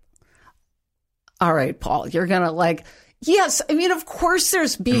 All right, Paul, you're going to yes, I mean, of course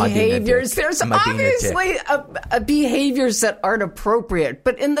there's behaviors. There's obviously behaviors that aren't appropriate.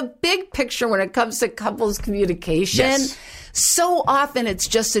 But in the big picture, when it comes to couples communication, so often it's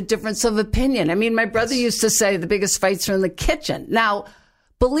just a difference of opinion. I mean, my brother used to say the biggest fights are in the kitchen. Now,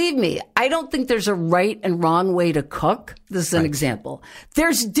 believe me, I don't think there's a right and wrong way to cook. This is an example.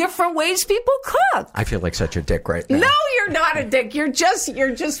 There's different ways people cook. I feel like such a dick right now. No, you're not a dick.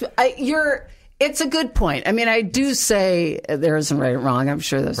 It's a good point. I mean, I do say there isn't right or wrong. I'm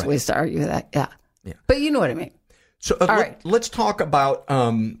sure there's ways to argue that. Yeah. But you know what I mean. So let's talk about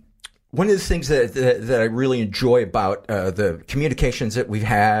one of the things that I really enjoy about the communications that we've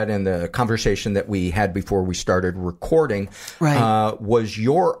had and the conversation that we had before we started recording was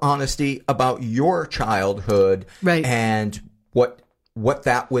your honesty about your childhood and what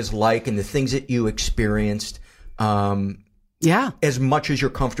that was like and the things that you experienced. As much as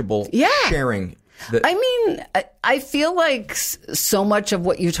you're comfortable sharing. I mean, I feel like so much of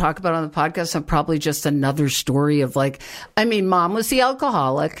what you talk about on the podcast are probably just another story of mom was the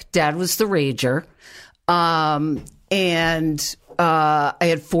alcoholic, dad was the rager. And I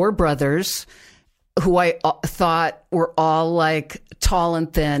had 4 brothers who I thought were all tall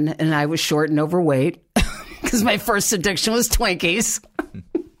and thin, and I was short and overweight because my first addiction was Twinkies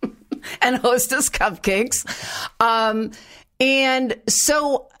and Hostess cupcakes. And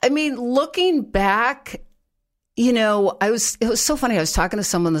so, I mean, looking back, it was so funny. I was talking to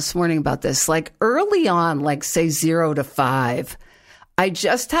someone this morning about this, early on, say 0 to 5, I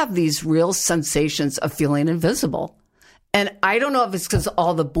just have these real sensations of feeling invisible. And I don't know if it's because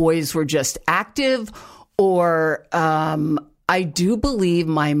all the boys were just active or, I do believe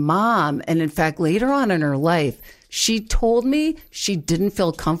my mom, and in fact, later on in her life, she told me she didn't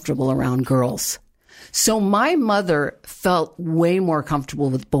feel comfortable around girls. So my mother felt way more comfortable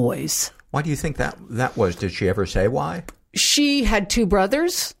with boys. Why do you think that was? Did she ever say why? She had 2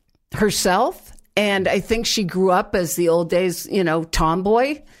 brothers herself, and I think she grew up as the old days,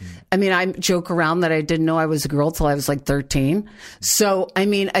 tomboy. I mean, I joke around that I didn't know I was a girl till I was 13. So, I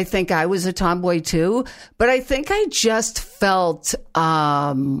mean, I think I was a tomboy too, but I think I just felt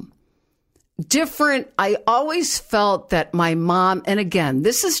different. I always felt that my mom, and again,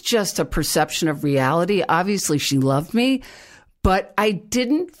 this is just a perception of reality. Obviously, she loved me, but I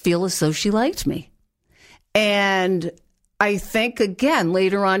didn't feel as though she liked me. And I think, again,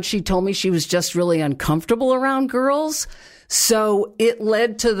 later on, she told me she was just really uncomfortable around girls. So it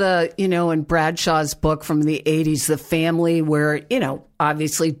led to the, in Bradshaw's book from the 80s, The Family, where,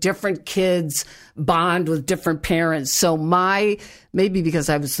 obviously different kids bond with different parents. So maybe because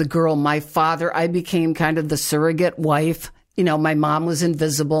I was the girl, my father, I became kind of the surrogate wife. My mom was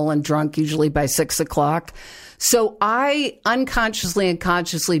invisible and drunk usually by 6:00. So I unconsciously and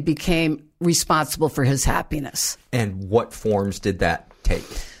consciously became responsible for his happiness. And what forms did that take?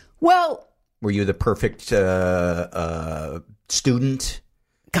 Well, were you the perfect student?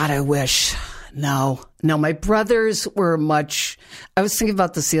 God, I wish. No, my brothers were I was thinking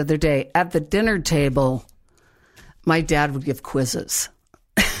about this the other day. At the dinner table, my dad would give quizzes.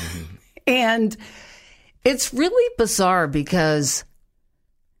 And it's really bizarre because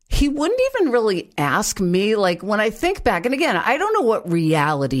he wouldn't even really ask me. Like when I think back, and again, I don't know what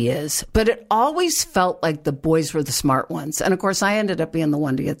reality is, but it always felt like the boys were the smart ones. And of course, I ended up being the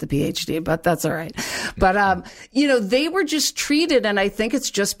one to get the PhD, but that's all right. But, they were just treated. And I think it's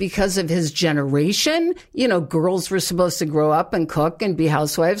just because of his generation. Girls were supposed to grow up and cook and be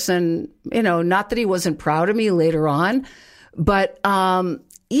housewives. And, not that he wasn't proud of me later on, but, I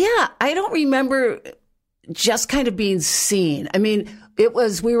don't remember just kind of being seen. I mean,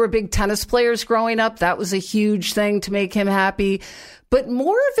 we were big tennis players growing up. That was a huge thing to make him happy. But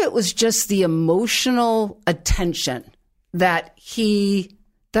more of it was just the emotional attention that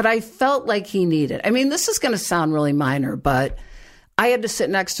I felt like he needed. I mean, this is going to sound really minor, but I had to sit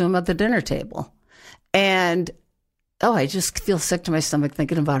next to him at the dinner table. And, I just feel sick to my stomach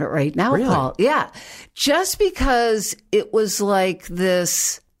thinking about it right now, really? Paul. Yeah. Just because it was like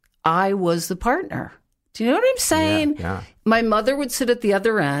this, I was the partner. Do you know what I'm saying? Yeah. My mother would sit at the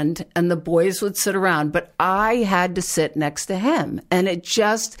other end and the boys would sit around, but I had to sit next to him. And it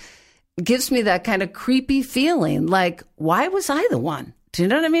just gives me that kind of creepy feeling like, why was I the one? Do you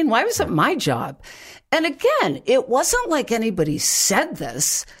know what I mean? Why was it my job? And again, it wasn't like anybody said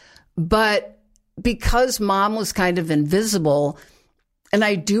this, but because mom was kind of invisible, and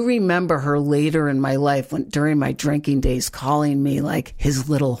I do remember her later in my life during my drinking days calling me like his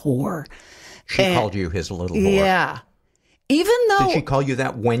little whore. She called you his little whore. Yeah. Even though... Did she call you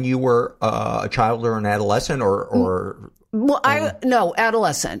that when you were a child or an adolescent or... Well, no,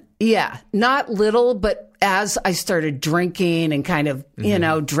 adolescent. Yeah. Not little, but as I started drinking and kind of,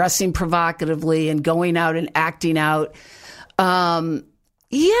 dressing provocatively and going out and acting out. I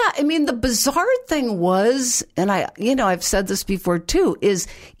mean, the bizarre thing was, and I've said this before too, is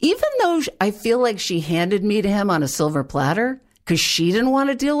even though I feel like she handed me to him on a silver platter, because she didn't want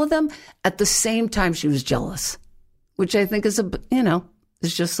to deal with him. At the same time, she was jealous, which I think is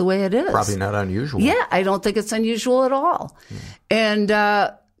is just the way it is. Probably not unusual. Yeah, I don't think it's unusual at all. And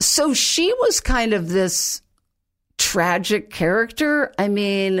so she was kind of this tragic character. I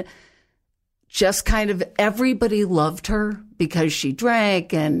mean, just kind of everybody loved her because she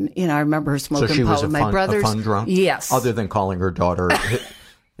drank, and I remember her smoking pot with my brothers. A fun drunk? Yes. Other than calling her daughter,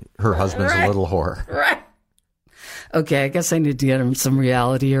 her husband's a little whore. Right. Okay, I guess I need to get him some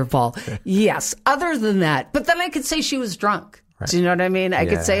reality here, Paul. Yes, other than that. But then I could say she was drunk. Right. Do you know what I mean? I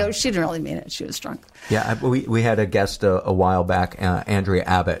could say, she didn't really mean it. She was drunk. Yeah, we had a guest a while back, Andrea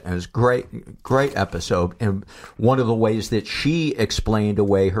Abbott, and it was great episode. And one of the ways that she explained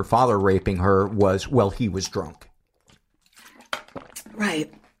away her father raping her was, well, he was drunk. Right.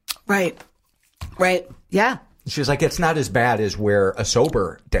 Yeah. She's like, it's not as bad as where a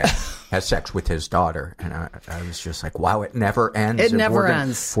sober dad has sex with his daughter. And I was just like, wow, it never ends. It never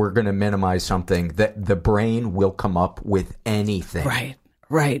ends. If we're going to minimize something, that the brain will come up with anything.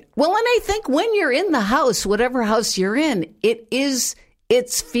 Right. Well, and I think when you're in the house, whatever house you're in,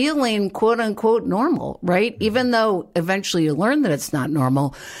 it's feeling quote unquote normal, right? Even though eventually you learn that it's not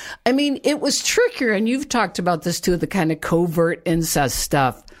normal. I mean, it was trickier. And you've talked about this too, the kind of covert incest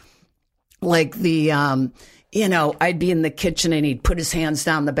stuff, like the, I'd be in the kitchen and he'd put his hands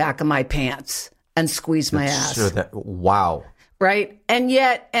down the back of my pants and squeeze my ass. Wow. Right. And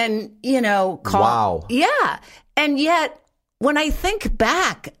yet, wow. Yeah. And yet, when I think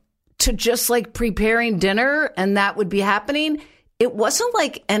back to just like preparing dinner and that would be happening, it wasn't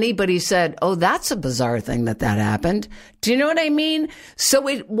like anybody said, oh, that's a bizarre thing that happened. Do you know what I mean? So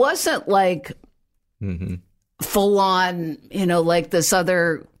it wasn't like full on, like this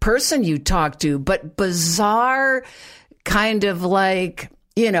other person you talk to, but bizarre kind of like,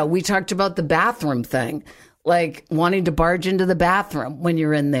 we talked about the bathroom thing, like wanting to barge into the bathroom when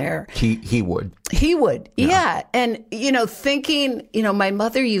you're in there. He would. Yeah. And, thinking, my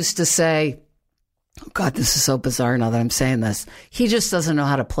mother used to say, oh God, this is so bizarre now that I'm saying this. He just doesn't know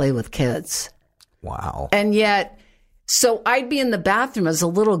how to play with kids. Wow. And yet, So I'd be in the bathroom as a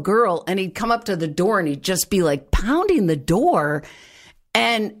little girl, and he'd come up to the door and he'd just be like pounding the door,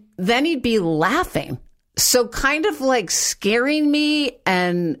 and then he'd be laughing. So kind of like scaring me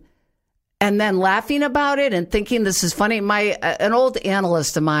and then laughing about it and thinking this is funny. An old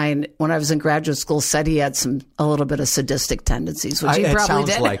analyst of mine when I was in graduate school said he had a little bit of sadistic tendencies, which he it probably sounds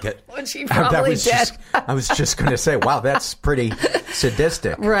did. like it. Which he probably did. I was just going to say, wow, that's pretty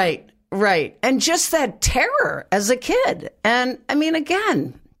sadistic. Right. And just that terror as a kid. And I mean,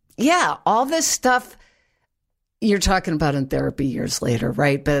 again, yeah, all this stuff you're talking about in therapy years later,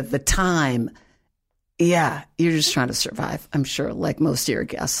 right? But at the time, yeah, you're just trying to survive, I'm sure, like most of your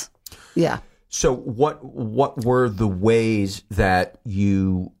guests. Yeah. So what were the ways that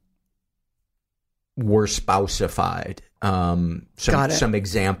you were spouseified? Some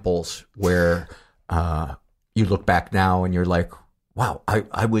examples where you look back now and you're like, wow,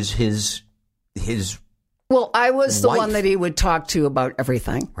 I was his Well, I was the wife. one that he would talk to about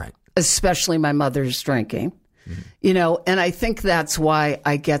everything. Right. Especially my mother's drinking. Mm-hmm. And I think that's why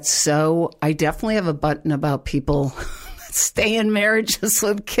I definitely have a button about people stay in marriages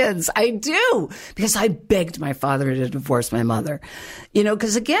with kids. I do, because I begged my father to divorce my mother.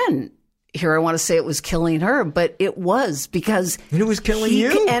 Because again, here I want to say it was killing her, but it was because it was killing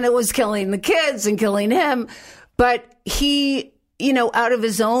you. And it was killing the kids and killing him. But he, out of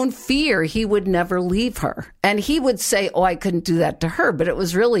his own fear, he would never leave her. And he would say, oh, I couldn't do that to her. But it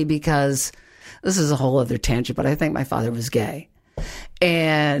was really because, this is a whole other tangent, but I think my father was gay.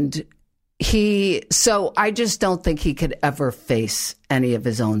 And so I just don't think he could ever face any of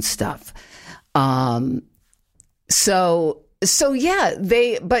his own stuff. So yeah,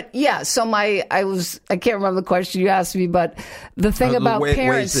 I can't remember the question you asked me, but the thing about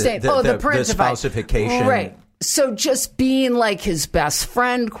parents saying, the spousification. Right. So just being like his best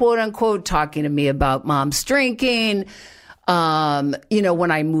friend, quote unquote, talking to me about mom's drinking.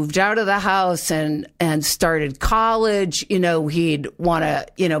 When I moved out of the house and started college, he'd want to,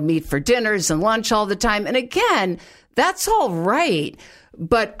 meet for dinners and lunch all the time. And again, that's all right.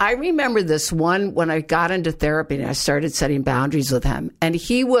 But I remember this one when I got into therapy and I started setting boundaries with him, and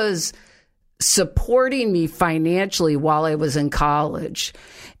he was supporting me financially while I was in college.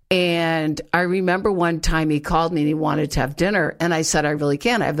 And I remember one time he called me and he wanted to have dinner. And I said, I really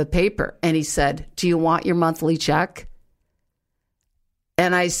can't. I have a paper. And he said, do you want your monthly check?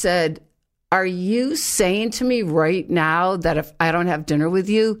 And I said, are you saying to me right now that if I don't have dinner with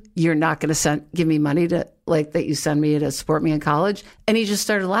you, you're not going to give me money that you send me to support me in college? And he just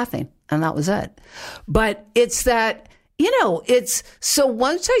started laughing, and that was it. But it's that, so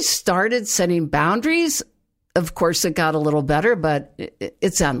once I started setting boundaries, of course it got a little better, but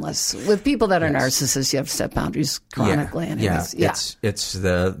it's endless. With people that are narcissists, you have to set boundaries chronically. Yeah. It's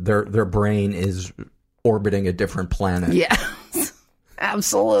their brain is orbiting a different planet. Yeah.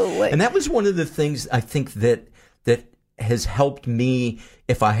 Absolutely. And that was one of the things I think that has helped me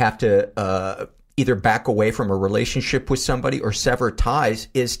if I have to either back away from a relationship with somebody or sever ties,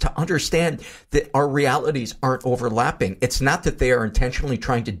 is to understand that our realities aren't overlapping. It's not that they are intentionally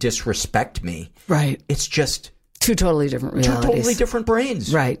trying to disrespect me. Right. It's just two totally different realities. Two totally different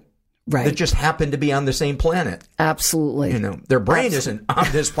brains. Right. That just happen to be on the same planet. Absolutely. Their brain isn't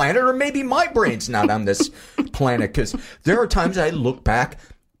on this planet, or maybe my brain's not on this planet, because there are times I look back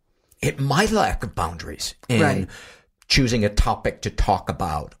at my lack of boundaries in choosing a topic to talk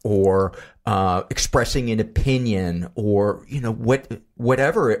about, or expressing an opinion, or,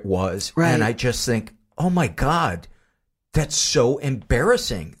 whatever it was. Right. And I just think, oh my God, that's so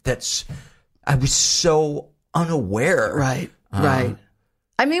embarrassing. I was so unaware. Right. Right.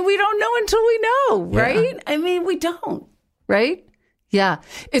 I mean, we don't know until we know, right? Yeah. I mean, we don't, right? Yeah.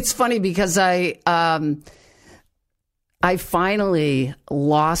 It's funny because I finally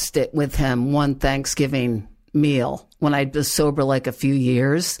lost it with him one Thanksgiving meal when I was sober like a few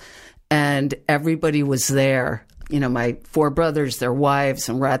years, and everybody was there. My 4 brothers, their wives,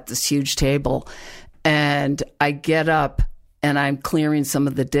 and we're at this huge table. And I get up and I'm clearing some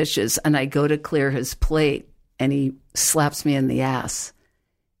of the dishes, and I go to clear his plate, and he slaps me in the ass.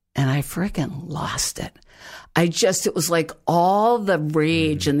 And I freaking lost it. It was like all the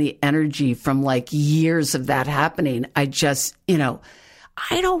rage and the energy from like years of that happening. I just, I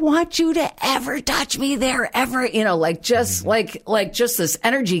don't want you to ever touch me there, ever, just this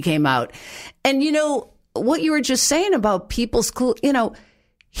energy came out. And what you were just saying about people's cool,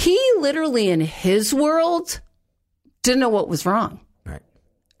 he literally in his world didn't know what was wrong.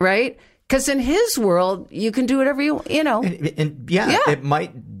 Right? Because in his world, you can do whatever you. And it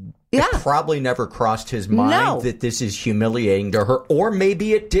might Yeah. It probably never crossed his mind that this is humiliating to her, or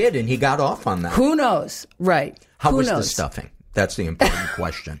maybe it did and he got off on that. Who knows? Right. How Who was the knows? stuffing? That's the important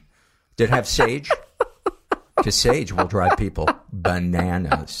question. Did it have sage? Because sage will drive people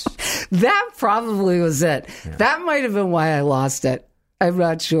bananas. That probably was it. Yeah. That might have been why I lost it. I'm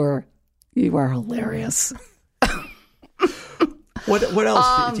not sure. You are hilarious. What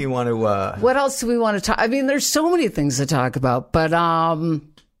else do you want to... What else do we want to talk... I mean, there's so many things to talk about, but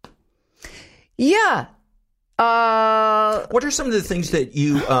yeah. What are some of the things that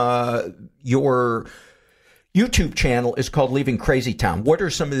you... your YouTube channel is called Leaving Crazy Town. What are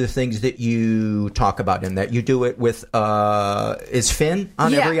some of the things that you talk about in that? You do it with... is Finn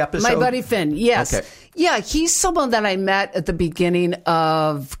on every episode? My buddy Finn, yes. Okay. Yeah, he's someone that I met at the beginning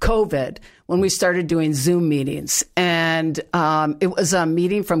of COVID when we started doing Zoom meetings. And it was a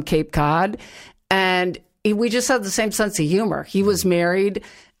meeting from Cape Cod. And we just had the same sense of humor. He was married,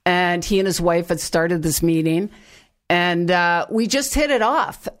 and he and his wife had started this meeting. And we just hit it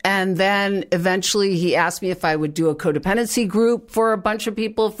off. And then eventually he asked me if I would do a codependency group for a bunch of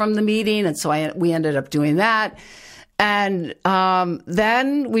people from the meeting. And so we ended up doing that. And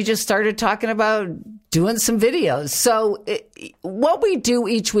then we just started talking about doing some videos. So what we do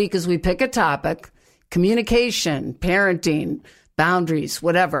each week is we pick a topic, communication, parenting, boundaries,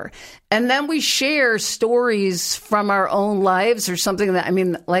 whatever. And then we share stories from our own lives or something that, I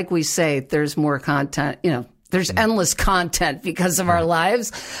mean, like we say, there's more content, there's endless content because of our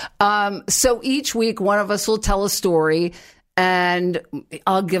lives. So each week, one of us will tell a story, and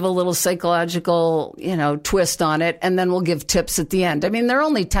I'll give a little psychological, twist on it, and then we'll give tips at the end. I mean, they're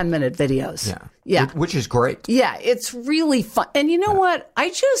only 10-minute videos. Yeah. Which is great. Yeah, it's really fun. And you know what? I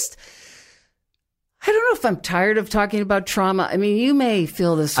don't know if I'm tired of talking about trauma. I mean, you may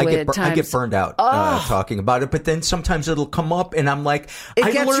feel this way at times. I get burned out talking about it, but then sometimes it'll come up and I'm like,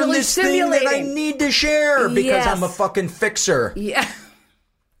 I learned really this thing that I need to share because I'm a fucking fixer. Yeah.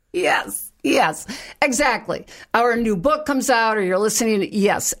 Yes, exactly. Our new book comes out or you're listening.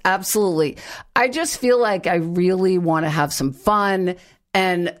 Yes, absolutely. I just feel like I really want to have some fun.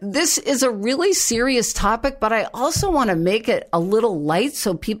 And this is a really serious topic, but I also want to make it a little light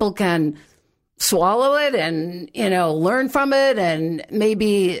so people can swallow it and, learn from it and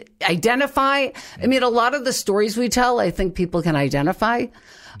maybe identify. I mean, a lot of the stories we tell, I think people can identify.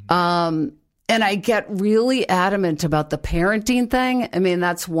 And I get really adamant about the parenting thing. I mean,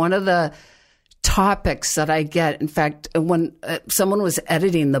 that's one of the topics that I get. In fact, when someone was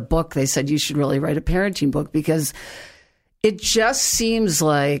editing the book, they said, you should really write a parenting book because it just seems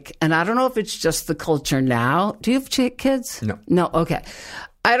like, and I don't know if it's just the culture now. Do you have kids? No. Okay.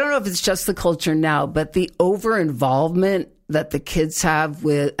 I don't know if it's just the culture now, but the over-involvement that the parents have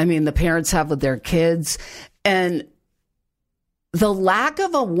with their kids, and the lack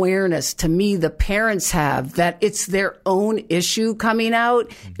of awareness to me the parents have that it's their own issue coming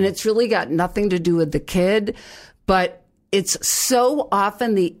out, and it's really got nothing to do with the kid, but it's so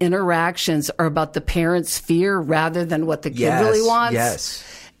often the interactions are about the parent's fear rather than what the kid really wants. Yes.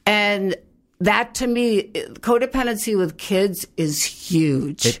 And that, to me, codependency with kids is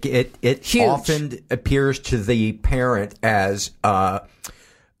huge. It huge. Often appears to the parent as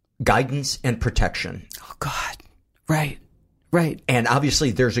guidance and protection. Oh, God. Right. And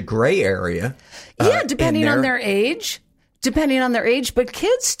obviously there's a gray area. Depending on their age. But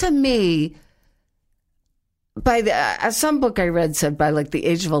kids, to me, some book I read said by like the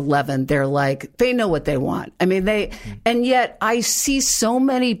age of 11, they're like, they know what they want. I mean, and yet I see so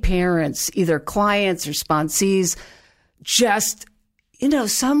many parents, either clients or sponsees, just,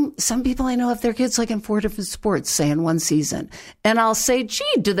 some people I know have their kids like in 4 different sports, say in one season. And I'll say,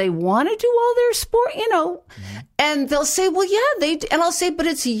 gee, do they want to do all their sport? And they'll say, well, yeah, and I'll say, but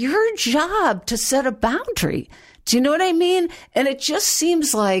it's your job to set a boundary. Do you know what I mean? And it just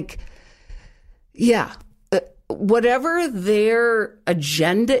seems like, whatever their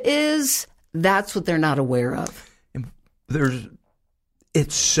agenda is, that's what they're not aware of.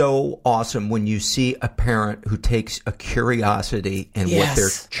 It's so awesome when you see a parent who takes a curiosity in what their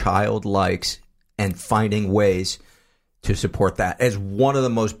child likes and finding ways to support that as one of the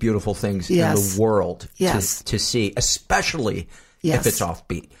most beautiful things in the world to see, especially if it's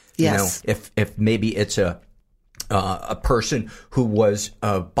offbeat. Yes. If maybe it's a person who was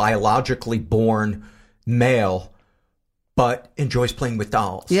biologically born male but enjoys playing with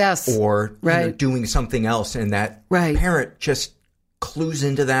dolls. Yes. Or doing something else, and that parent just clues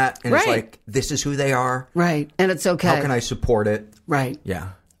into that and it's like, this is who they are. Right. And it's okay. How can I support it? Right. Yeah.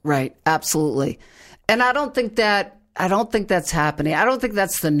 Right. Absolutely. And I don't think that's happening. I don't think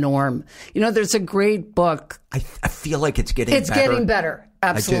that's the norm. There's a great book. I feel like it's getting better. It's getting better.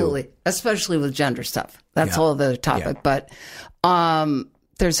 absolutely. Especially with gender stuff. That's a whole other topic. Yeah. But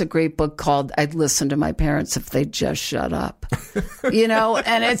there's a great book called I'd Listen to My Parents If They'd Just Shut Up.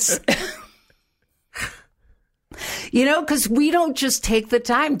 And it's, because we don't just take the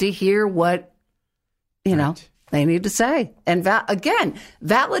time to hear what, they need to say. And again,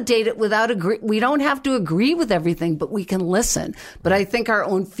 validate it without agree. We don't have to agree with everything, but we can listen. But I think our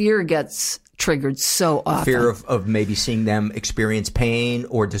own fear gets triggered so often. Fear of maybe seeing them experience pain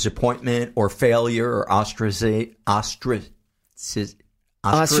or disappointment or failure or ostracization.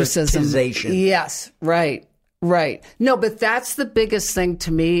 Yes, right. No, but that's the biggest thing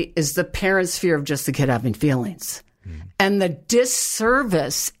to me is the parents' fear of just the kid having feelings. And the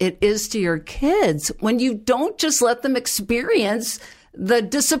disservice it is to your kids when you don't just let them experience the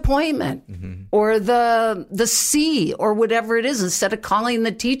disappointment or the C or whatever it is. Instead of calling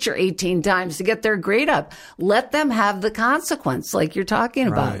the teacher 18 times to get their grade up, let them have the consequence like you're talking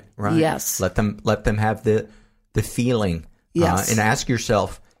about. Right. Yes. Let them have the feeling. Yes. And ask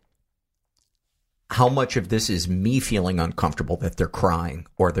yourself, how much of this is me feeling uncomfortable that they're crying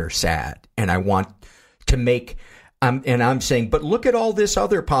or they're sad? And I want to make... I'm saying, but look at all this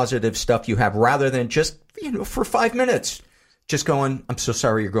other positive stuff you have rather than just, for 5 minutes, just going, I'm so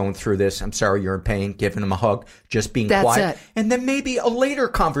sorry you're going through this. I'm sorry you're in pain, giving them a hug, just being quiet. And then maybe a later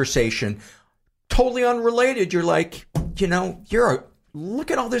conversation, totally unrelated. You're like, look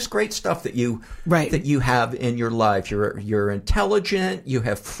at all this great stuff that you have in your life. You're intelligent. You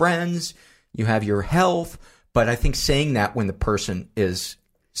have friends. You have your health. But I think saying that when the person is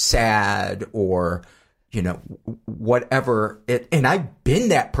sad or... whatever it, and I've been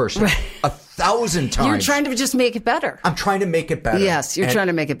that person 1,000 times. You're trying to just make it better. I'm trying to make it better. Yes, you're trying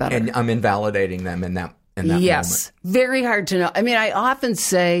to make it better. And I'm invalidating them in that moment. Yes, very hard to know. I mean, I often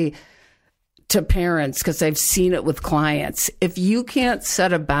say to parents, because I've seen it with clients, if you can't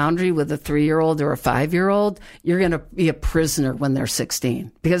set a boundary with a 3-year-old or a 5-year-old, you're going to be a prisoner when they're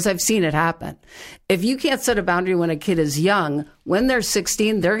 16, because I've seen it happen. If you can't set a boundary when a kid is young, when they're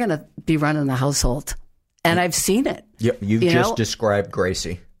 16, they're going to be running the household. And I've seen it. Yep, you've just described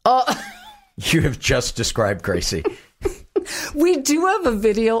Gracie. Oh, you have just described Gracie. We do have a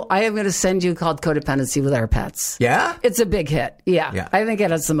video I am going to send you called Codependency with Our Pets. Yeah? It's a big hit. Yeah. I think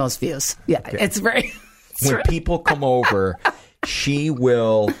it has the most views. Yeah. Okay. It's very... When people come over, she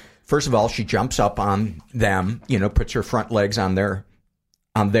will... First of all, she jumps up on them, puts her front legs on their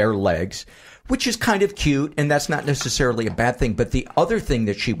legs, which is kind of cute, and that's not necessarily a bad thing. But the other thing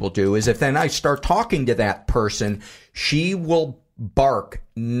that she will do is if then I start talking to that person, she will bark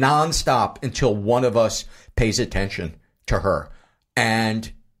nonstop until one of us pays attention to her.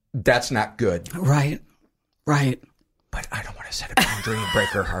 And that's not good. Right. But I don't want to set a boundary and break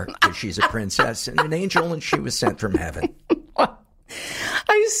her heart because she's a princess and an angel and she was sent from heaven.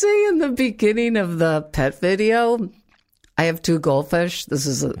 I say in the beginning of the pet video, I have 2 goldfish. This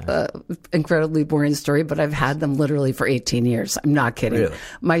is an incredibly boring story, but I've had them literally for 18 years. I'm not kidding. Really?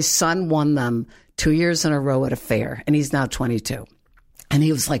 My son won them 2 years in a row at a fair, and he's now 22. And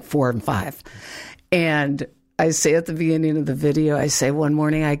he was like 4 and 5. And I say at the beginning of the video, I say, one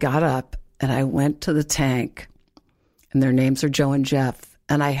morning I got up and I went to the tank, and their names are Joe and Jeff.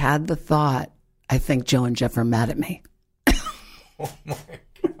 And I had the thought, I think Joe and Jeff are mad at me. Oh, my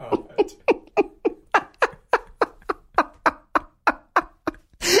God.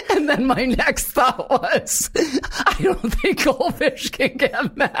 And then my next thought was, I don't think goldfish can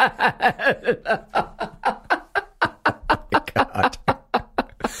get mad. Oh my God.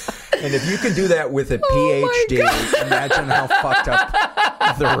 And if you can do that with a PhD, imagine how fucked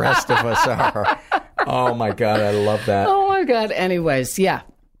up the rest of us are. Oh my God, I love that. Oh my God. Anyways, yeah.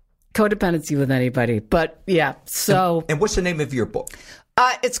 Codependency with anybody. But yeah, so. And what's the name of your book?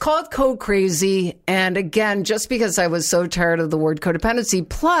 It's called Code Crazy. And again, just because I was so tired of the word codependency,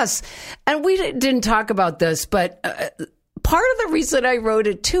 plus, and we didn't talk about this, but part of the reason I wrote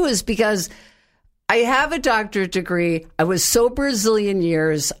it too is because I have a doctorate degree. I was sober a zillion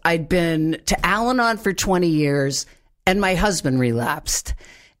years. I'd been to Al-Anon for 20 years, and my husband relapsed.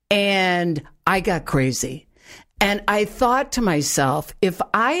 And I got crazy. And I thought to myself, if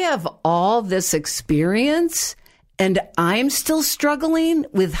I have all this experience and I'm still struggling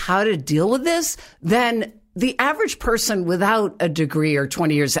with how to deal with this, then the average person without a degree or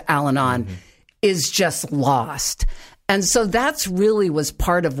 20 years of Al-Anon is just lost. And so that's really was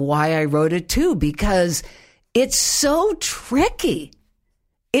part of why I wrote it too, because it's so tricky.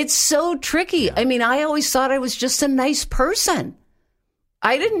 It's so tricky. Yeah. I mean, I always thought I was just a nice person.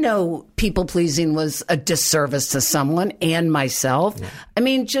 I didn't know people pleasing was a disservice to someone and myself. Yeah. I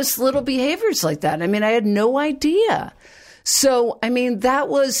mean, just little behaviors like that. I mean, I had no idea. So, I mean, that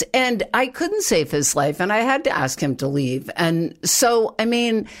was, and I couldn't save his life, and I had to ask him to leave. And so, I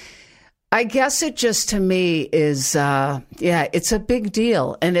mean, I guess it just to me is, it's a big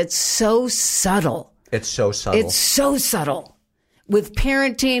deal, and it's so subtle. It's so subtle. It's so subtle with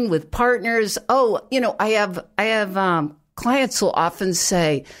parenting, with partners. Oh, I have clients who often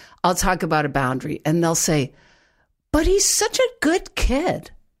say, I'll talk about a boundary, and they'll say, but he's such a good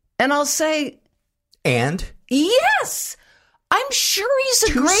kid. And I'll say, and? Yes, I'm sure he's a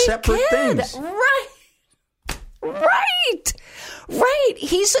Two great separate kid. things. Right.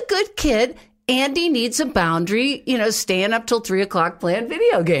 He's a good kid, and he needs a boundary, staying up till 3:00 playing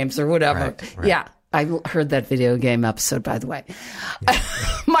video games or whatever. Right. Yeah. I heard that video game episode, by the way. Yeah.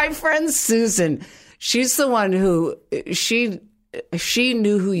 My friend Susan, she's the one who she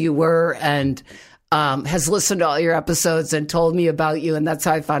knew who you were and has listened to all your episodes and told me about you, and that's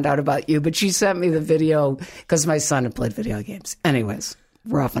how I found out about you. But she sent me the video because my son had played video games. Anyways,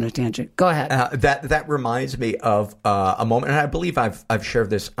 we're off on a tangent. Go ahead. That reminds me of a moment, and I believe I've shared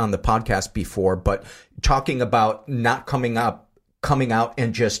this on the podcast before, but talking about not coming out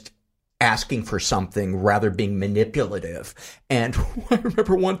and just asking for something, rather being manipulative. And I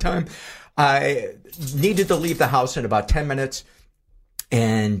remember one time I needed to leave the house in about 10 minutes.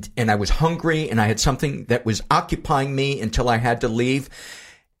 And I was hungry, and I had something that was occupying me until I had to leave.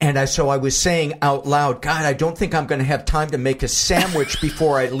 And so I was saying out loud, God, I don't think I'm going to have time to make a sandwich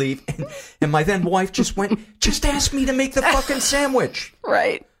before I leave. And my then wife just went, just ask me to make the fucking sandwich.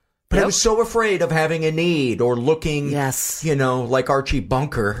 Right. But I was so afraid of having a need or looking, like Archie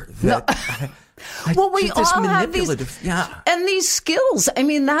Bunker. That we all have these, yeah. And these skills. I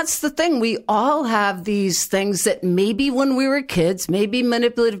mean, that's the thing. We all have these things that maybe when we were kids, maybe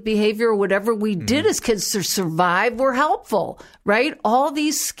manipulative behavior or whatever we did as kids to survive were helpful, right? All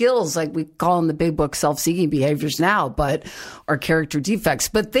these skills, like we call them the big book self-seeking behaviors now, but are character defects,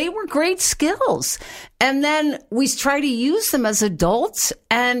 but they were great skills. And then we try to use them as adults,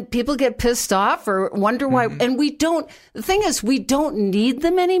 and people get pissed off or wonder why. And the thing is, we don't need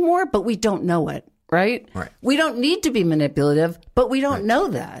them anymore, but we don't know it, right? We don't need to be manipulative, but we don't know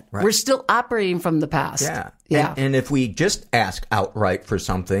that. Right. We're still operating from the past. Yeah. And if we just ask outright for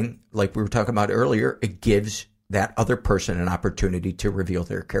something, like we were talking about earlier, it gives that other person an opportunity to reveal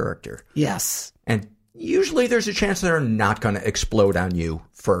their character. Yes. And usually there's a chance they're not going to explode on you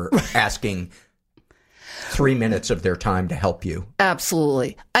for asking 3 minutes of their time to help you.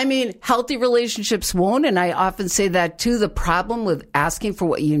 Absolutely. I mean, healthy relationships won't, and I often say that too. The problem with asking for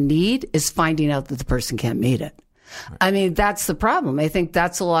what you need is finding out that the person can't meet it. Right. I mean, that's the problem. I think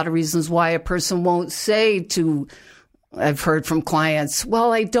that's a lot of reasons why a person won't say to, I've heard from clients,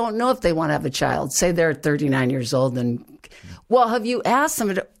 well, I don't know if they want to have a child. Say they're 39 years old and, well, have you asked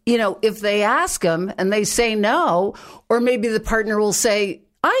them? If they ask them and they say no, or maybe the partner will say,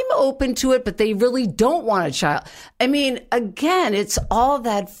 I'm open to it, but they really don't want a child. I mean, again, it's all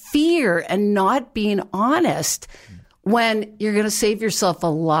that fear and not being honest when you're going to save yourself a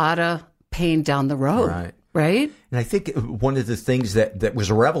lot of pain down the road. Right? And I think one of the things that was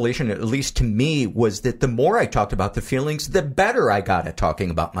a revelation, at least to me, was that the more I talked about the feelings, the better I got at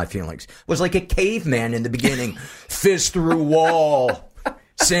talking about my feelings. It was like a caveman in the beginning. Fist through wall.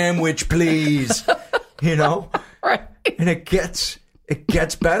 Sandwich, please. Right. And it gets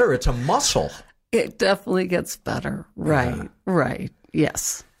better. It's a muscle. It definitely gets better. Right. Right.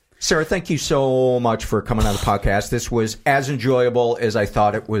 Yes. Sarah, thank you so much for coming on the podcast. This was as enjoyable as I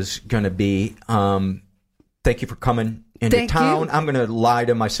thought it was going to be. Thank you for coming into town. I'm going to lie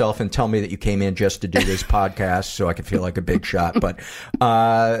to myself and tell me that you came in just to do this podcast so I can feel like a big shot. But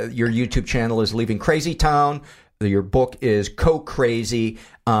your YouTube channel is Leaving Crazy Town. Your book is Co-Crazy,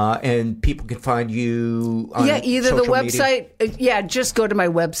 and people can find you on either the website. Media. Just go to my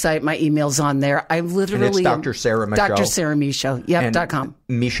website. My email's on there. I literally... And it's Dr. Sarah Michaud. Dr. Sarah Michaud. Yep, .com.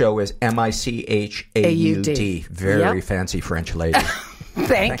 Michaud is Michaud. Very fancy French lady.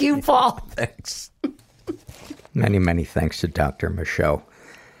 Thank you, Paul. Thanks. Many, many thanks to Dr. Michaud.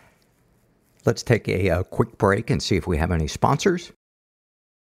 Let's take a quick break and see if we have any sponsors.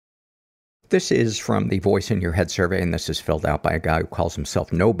 This is from the Voice in Your Head survey, and this is filled out by a guy who calls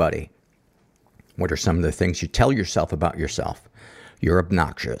himself Nobody. What are some of the things you tell yourself about yourself? You're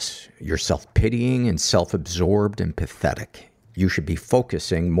obnoxious. You're self-pitying and self-absorbed and pathetic. You should be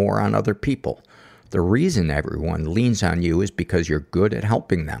focusing more on other people. The reason everyone leans on you is because you're good at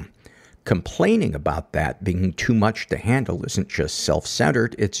helping them. Complaining about that being too much to handle isn't just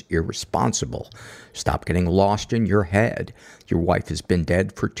self-centered, it's irresponsible. Stop getting lost in your head. Your wife has been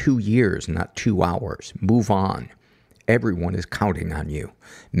dead for 2 years, not 2 hours. Move on. everyone is counting on you.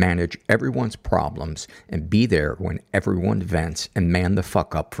 Manage everyone's problems and be there when everyone vents and man the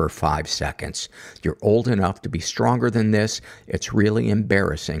fuck up for 5 seconds. You're old enough to be stronger than this. It's really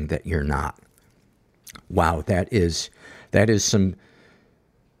embarrassing that you're not. Wow, that is some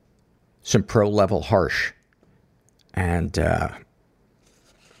pro-level harsh. And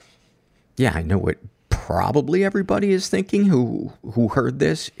yeah, I know what probably everybody is thinking who heard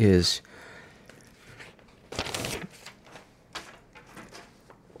this is,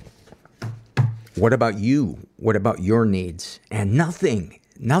 what about you? What about your needs? And nothing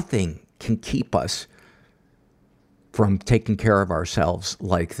can keep us from taking care of ourselves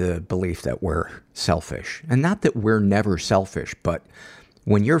like the belief that we're selfish. And not that we're never selfish, but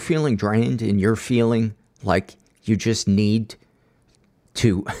when you're feeling drained and you're feeling like you just need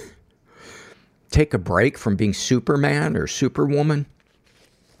to take a break from being Superman or Superwoman,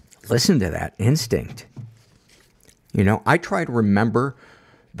 listen to that instinct. You know, I try to remember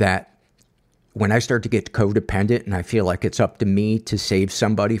that when I start to get codependent and I feel like it's up to me to save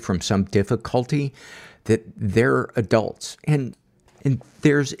somebody from some difficulty, that they're adults. And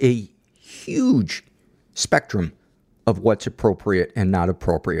there's a huge spectrum of what's appropriate and not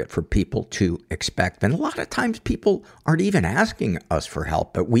appropriate for people to expect. And a lot of times people aren't even asking us for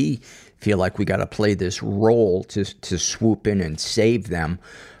help, but we feel like we got to play this role to swoop in and save them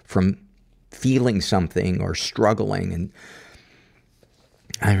from feeling something or struggling. And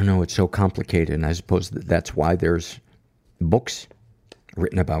I don't know, it's so complicated. And I suppose that's why there's books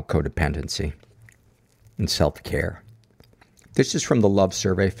written about codependency and self-care. This is from the Love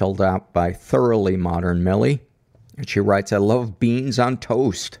Survey filled out by Thoroughly Modern Millie. And she writes, I love beans on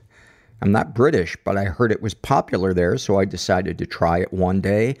toast. I'm not British, but I heard it was popular there, so I decided to try it one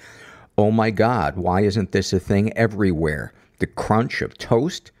day. Oh my God, why isn't this a thing everywhere? The crunch of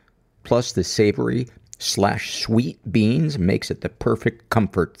toast plus the savory/sweet beans makes it the perfect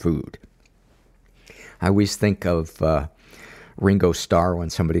comfort food. I always think of Ringo Starr when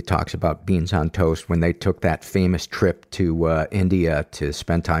somebody talks about beans on toast, when they took that famous trip to India to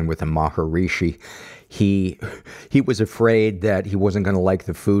spend time with a Maharishi. He was afraid that he wasn't going to like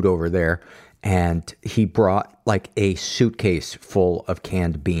the food over there, and he brought like a suitcase full of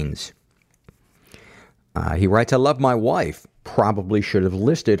canned beans. He writes, I love my wife. Probably should have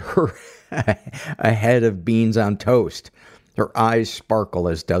listed her ahead of beans on toast. Her eyes sparkle,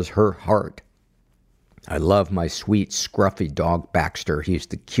 as does her heart. I love my sweet, scruffy dog Baxter. He's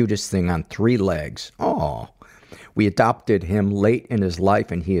the cutest thing on 3 legs. Aw. We adopted him late in his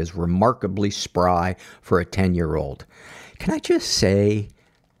life, and he is remarkably spry for a 10-year-old. Can I just say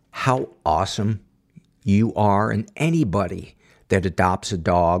how awesome you are, and anybody that adopts a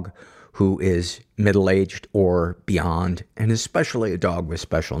dog who is middle-aged or beyond, and especially a dog with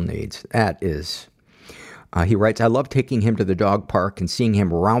special needs. That is... he writes, I love taking him to the dog park and seeing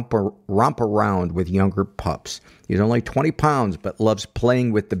him romp around with younger pups. He's only 20 pounds, but loves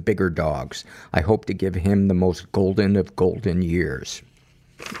playing with the bigger dogs. I hope to give him the most golden of golden years.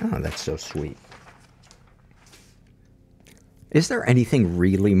 Oh, that's so sweet. Is there anything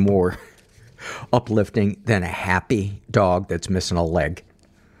really more uplifting than a happy dog that's missing a leg?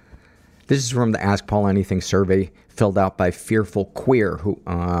 This is from the Ask Paul Anything survey filled out by Fearful Queer, who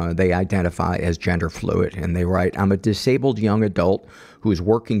they identify as gender fluid. And they write, I'm a disabled young adult who is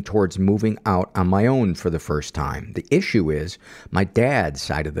working towards moving out on my own for the first time. The issue is my dad's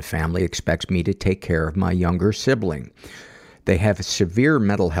side of the family expects me to take care of my younger sibling. They have severe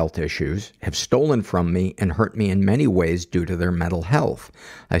mental health issues, have stolen from me, and hurt me in many ways due to their mental health.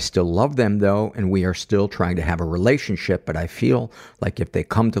 I still love them, though, and we are still trying to have a relationship, but I feel like if they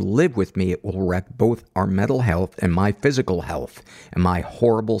come to live with me, it will wreck both our mental health and my physical health. Am I a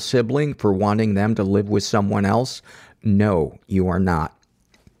horrible sibling for wanting them to live with someone else? No, you are not.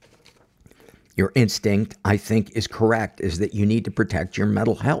 Your instinct, I think, is correct, is that you need to protect your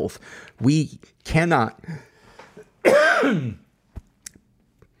mental health. We cannot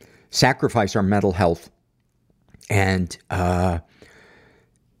sacrifice our mental health, and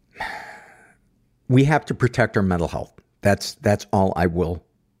we have to protect our mental health. That's all I will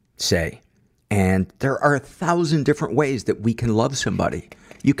say. And there are 1,000 different ways that we can love somebody.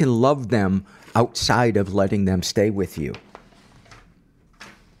 You can love them outside of letting them stay with you.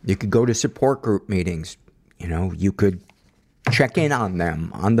 You could go to support group meetings. You know, you could check in on them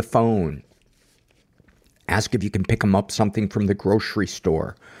on the phone. Ask if you can pick them up something from the grocery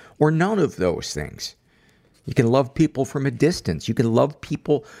store, or none of those things. You can love people from a distance. You can love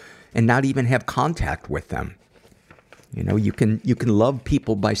people and not even have contact with them. You know, you can love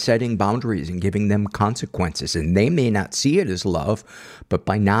people by setting boundaries and giving them consequences, and they may not see it as love, but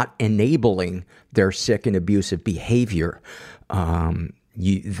by not enabling their sick and abusive behavior,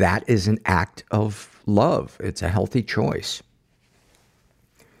 that is an act of love. It's a healthy choice.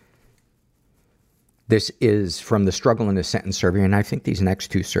 This is from the Struggle in a Sentence survey, and I think these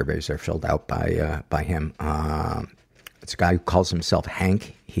next two surveys are filled out by him. It's a guy who calls himself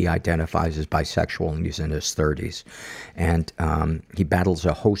Hank. He identifies as bisexual and he's in his 30s. And he battles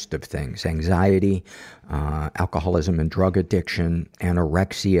a host of things: anxiety, alcoholism and drug addiction,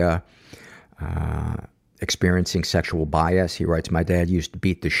 anorexia, experiencing sexual bias. He writes, "My dad used to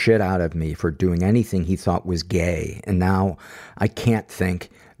beat the shit out of me for doing anything he thought was gay. And now I can't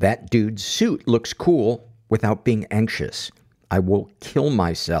think that dude's suit looks cool without being anxious. I will kill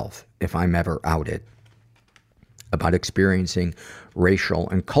myself if I'm ever outed." About experiencing racial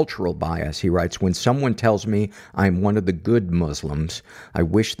and cultural bias, he writes, "When someone tells me I'm one of the good Muslims, I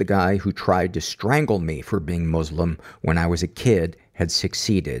wish the guy who tried to strangle me for being Muslim when I was a kid had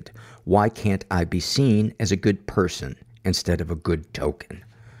succeeded. Why can't I be seen as a good person instead of a good token?"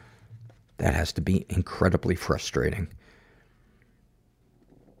 That has to be incredibly frustrating.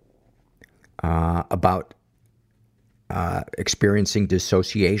 About experiencing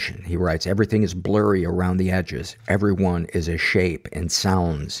dissociation, he writes, "Everything is blurry around the edges. Everyone is a shape and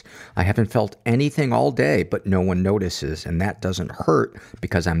sounds. I haven't felt anything all day, but no one notices, and that doesn't hurt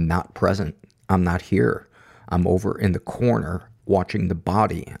because I'm not present. I'm not here. I'm over in the corner watching the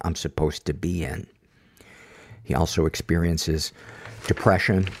body I'm supposed to be in." He also experiences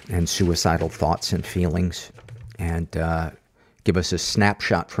depression and suicidal thoughts and feelings. And give us a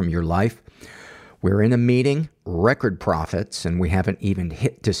snapshot from your life. "We're in a meeting, record profits, and we haven't even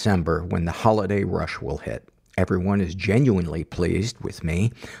hit December when the holiday rush will hit. Everyone is genuinely pleased with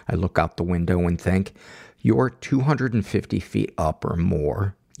me. I look out the window and think, you're 250 feet up or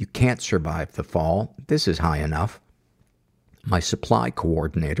more. You can't survive the fall. This is high enough. My supply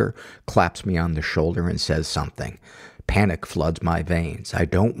coordinator claps me on the shoulder and says something. Panic floods my veins. I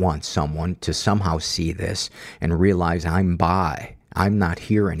don't want someone to somehow see this and realize I'm not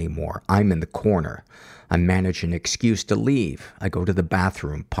here anymore. I'm in the corner. I manage an excuse to leave. I go to the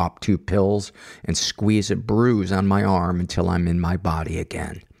bathroom, pop 2 pills, and squeeze a bruise on my arm until I'm in my body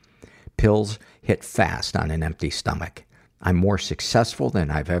again. Pills hit fast on an empty stomach. I'm more successful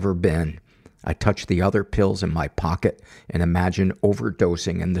than I've ever been. I touch the other pills in my pocket and imagine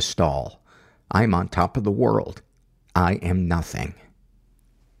overdosing in the stall. I'm on top of the world. I am nothing."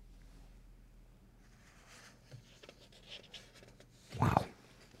 Wow.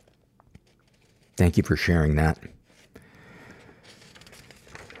 Thank you for sharing that.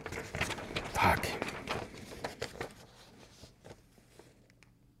 Fuck.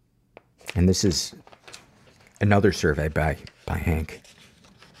 And this is another survey by Hank.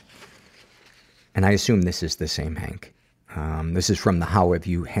 And I assume this is the same Hank. This is from the How Have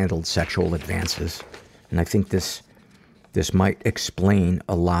You Handled Sexual Advances? And I think this might explain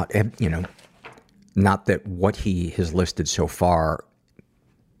a lot, you know, not that what he has listed so far,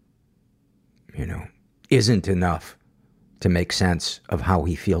 you know, isn't enough to make sense of how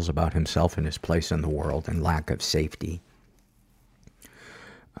he feels about himself and his place in the world and lack of safety.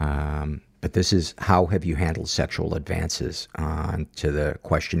 But this is How Have You Handled Sexual Advances? To the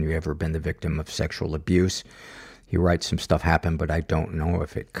question, you ever been the victim of sexual abuse? He writes, some stuff happened, but I don't know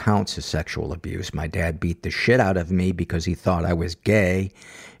if it counts as sexual abuse. My dad beat the shit out of me because he thought I was gay,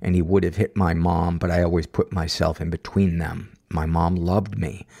 and he would have hit my mom, but I always put myself in between them. My mom loved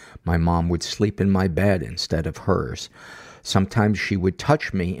me. My mom would sleep in my bed instead of hers. Sometimes she would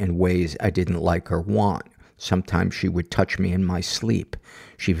touch me in ways I didn't like or want. Sometimes she would touch me in my sleep.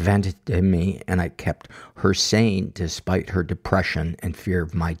 She vented to me, and I kept her sane despite her depression and fear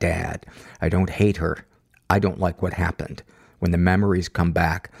of my dad. I don't hate her. I don't like what happened. When the memories come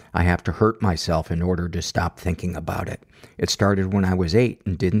back, I have to hurt myself in order to stop thinking about it. It started when I was 8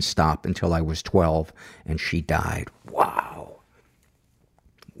 and didn't stop until I was 12, and she died. Wow.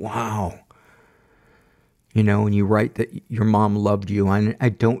 Wow. You know, and you write that your mom loved you, and I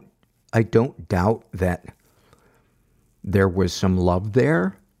don't doubt that there was some love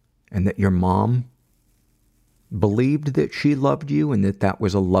there, and that your mom believed that she loved you, and that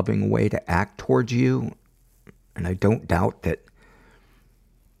was a loving way to act towards you. And I don't doubt that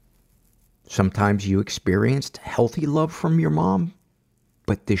sometimes you experienced healthy love from your mom,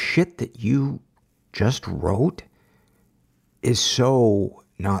 but the shit that you just wrote is so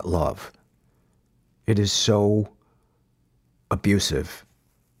not love. It is so abusive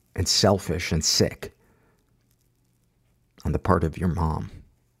and selfish and sick on the part of your mom.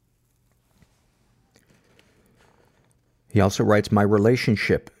 He also writes, my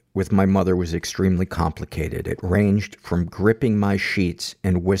relationship with my mother was extremely complicated. It ranged from gripping my sheets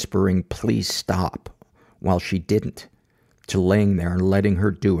and whispering, please stop, while she didn't, to laying there and letting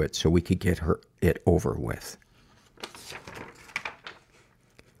her do it so we could get it over with.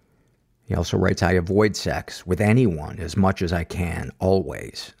 He also writes, I avoid sex with anyone as much as I can,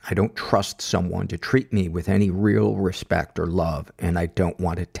 always. I don't trust someone to treat me with any real respect or love, and I don't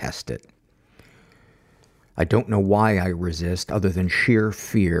want to test it. I don't know why I resist other than sheer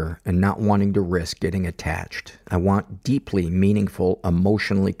fear and not wanting to risk getting attached. I want deeply meaningful,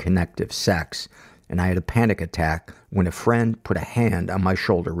 emotionally connective sex, and I had a panic attack when a friend put a hand on my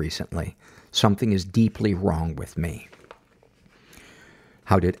shoulder recently. Something is deeply wrong with me.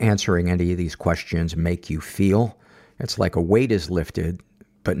 How did answering any of these questions make you feel? It's like a weight is lifted,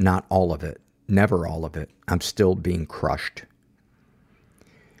 but not all of it. Never all of it. I'm still being crushed.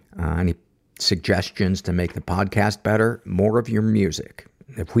 Any suggestions to make the podcast better? More of your music.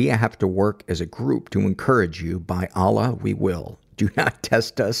 If we have to work as a group to encourage you, by Allah, we will. Do not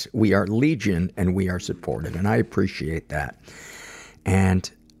test us. We are legion and we are supportive. And I appreciate that. And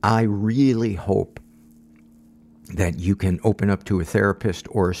I really hope that you can open up to a therapist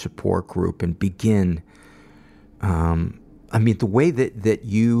or a support group and begin, the way that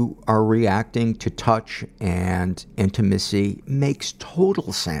you are reacting to touch and intimacy makes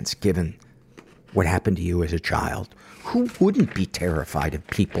total sense given what happened to you as a child. Who wouldn't be terrified of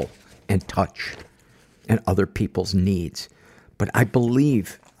people and touch and other people's needs? But I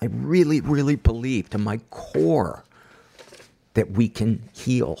really, really believe to my core that we can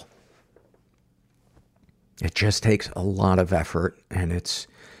heal. It just takes a lot of effort, and it's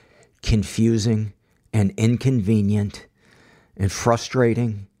confusing and inconvenient and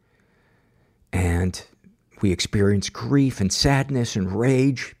frustrating, and we experience grief and sadness and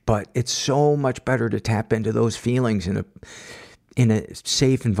rage, but it's so much better to tap into those feelings in a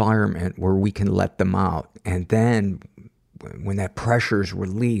safe environment where we can let them out. And then when that pressure is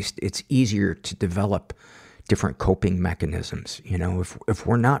released, it's easier to develop different coping mechanisms. You know, if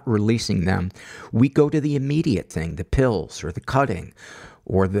we're not releasing them, we go to the immediate thing, the pills or the cutting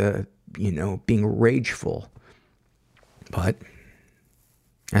or the, being rageful. But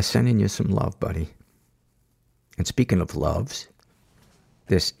I'm sending you some love, buddy. And speaking of loves,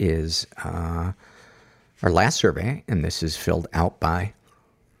 this is our last survey, and this is filled out by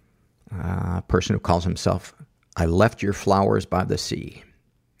a person who calls himself, I left your flowers by the sea.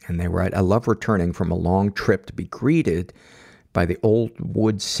 And they write, I love returning from a long trip to be greeted by the old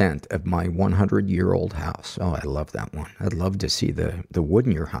wood scent of my 100-year-old house. Oh, I love that one. I'd love to see the wood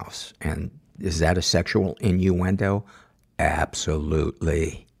in your house. And is that a sexual innuendo?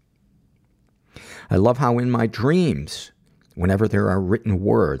 Absolutely. I love how in my dreams, whenever there are written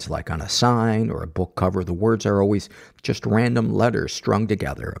words, like on a sign or a book cover, the words are always just random letters strung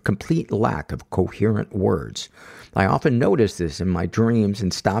together, a complete lack of coherent words. I often notice this in my dreams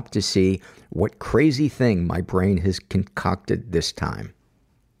and stop to see what crazy thing my brain has concocted this time.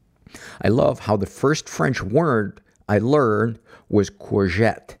 I love how the first French word I learned was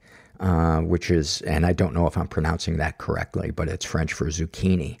courgette, which is, and I don't know if I'm pronouncing that correctly, but it's French for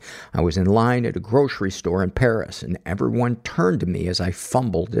zucchini. I was in line at a grocery store in Paris, and everyone turned to me as I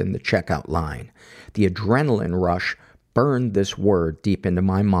fumbled in the checkout line. The adrenaline rush burned this word deep into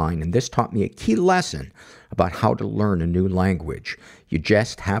my mind, and this taught me a key lesson about how to learn a new language. You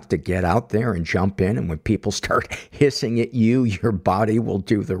just have to get out there and jump in, and when people start hissing at you, your body will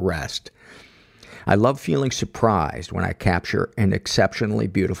do the rest. I love feeling surprised when I capture an exceptionally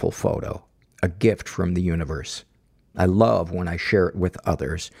beautiful photo, a gift from the universe. I love when I share it with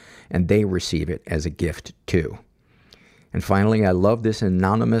others, and they receive it as a gift too. And finally, I love this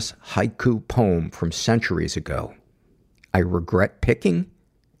anonymous haiku poem from centuries ago. I regret picking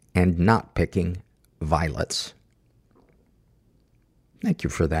and not picking violets. Thank you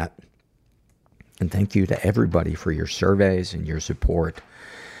for that. And thank you to everybody for your surveys and your support.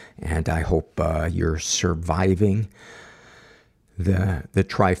 And I hope you're surviving the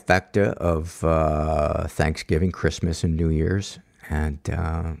trifecta of Thanksgiving, Christmas, and New Year's. And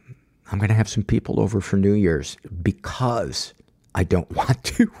I'm going to have some people over for New Year's because I don't want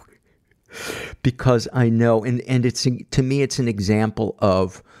to. Because I know, and it's, to me, it's an example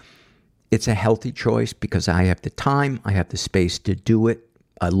of, it's a healthy choice because I have the time, I have the space to do it.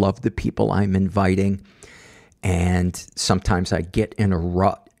 I love the people I'm inviting. And sometimes I get in a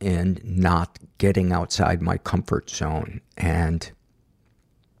rut in not getting outside my comfort zone. And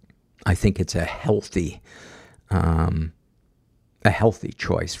I think it's a healthy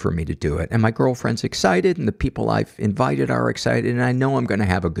choice for me to do it. And my girlfriend's excited, and the people I've invited are excited, and I know I'm going to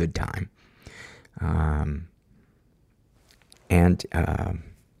have a good time. And I'm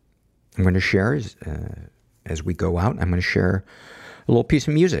going to share, as we go out, I'm going to share a little piece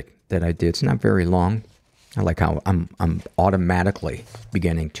of music that I did. It's not very long. I like how I'm automatically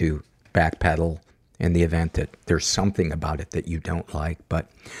beginning to backpedal in the event that there's something about it that you don't like.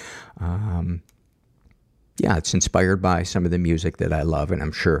 But yeah, it's inspired by some of the music that I love, and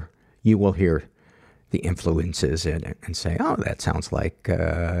I'm sure you will hear the influences in it and say, oh, that sounds like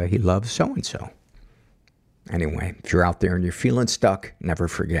he loves so-and-so. Anyway, if you're out there and you're feeling stuck, never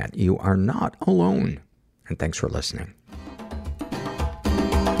forget, you are not alone. And thanks for listening.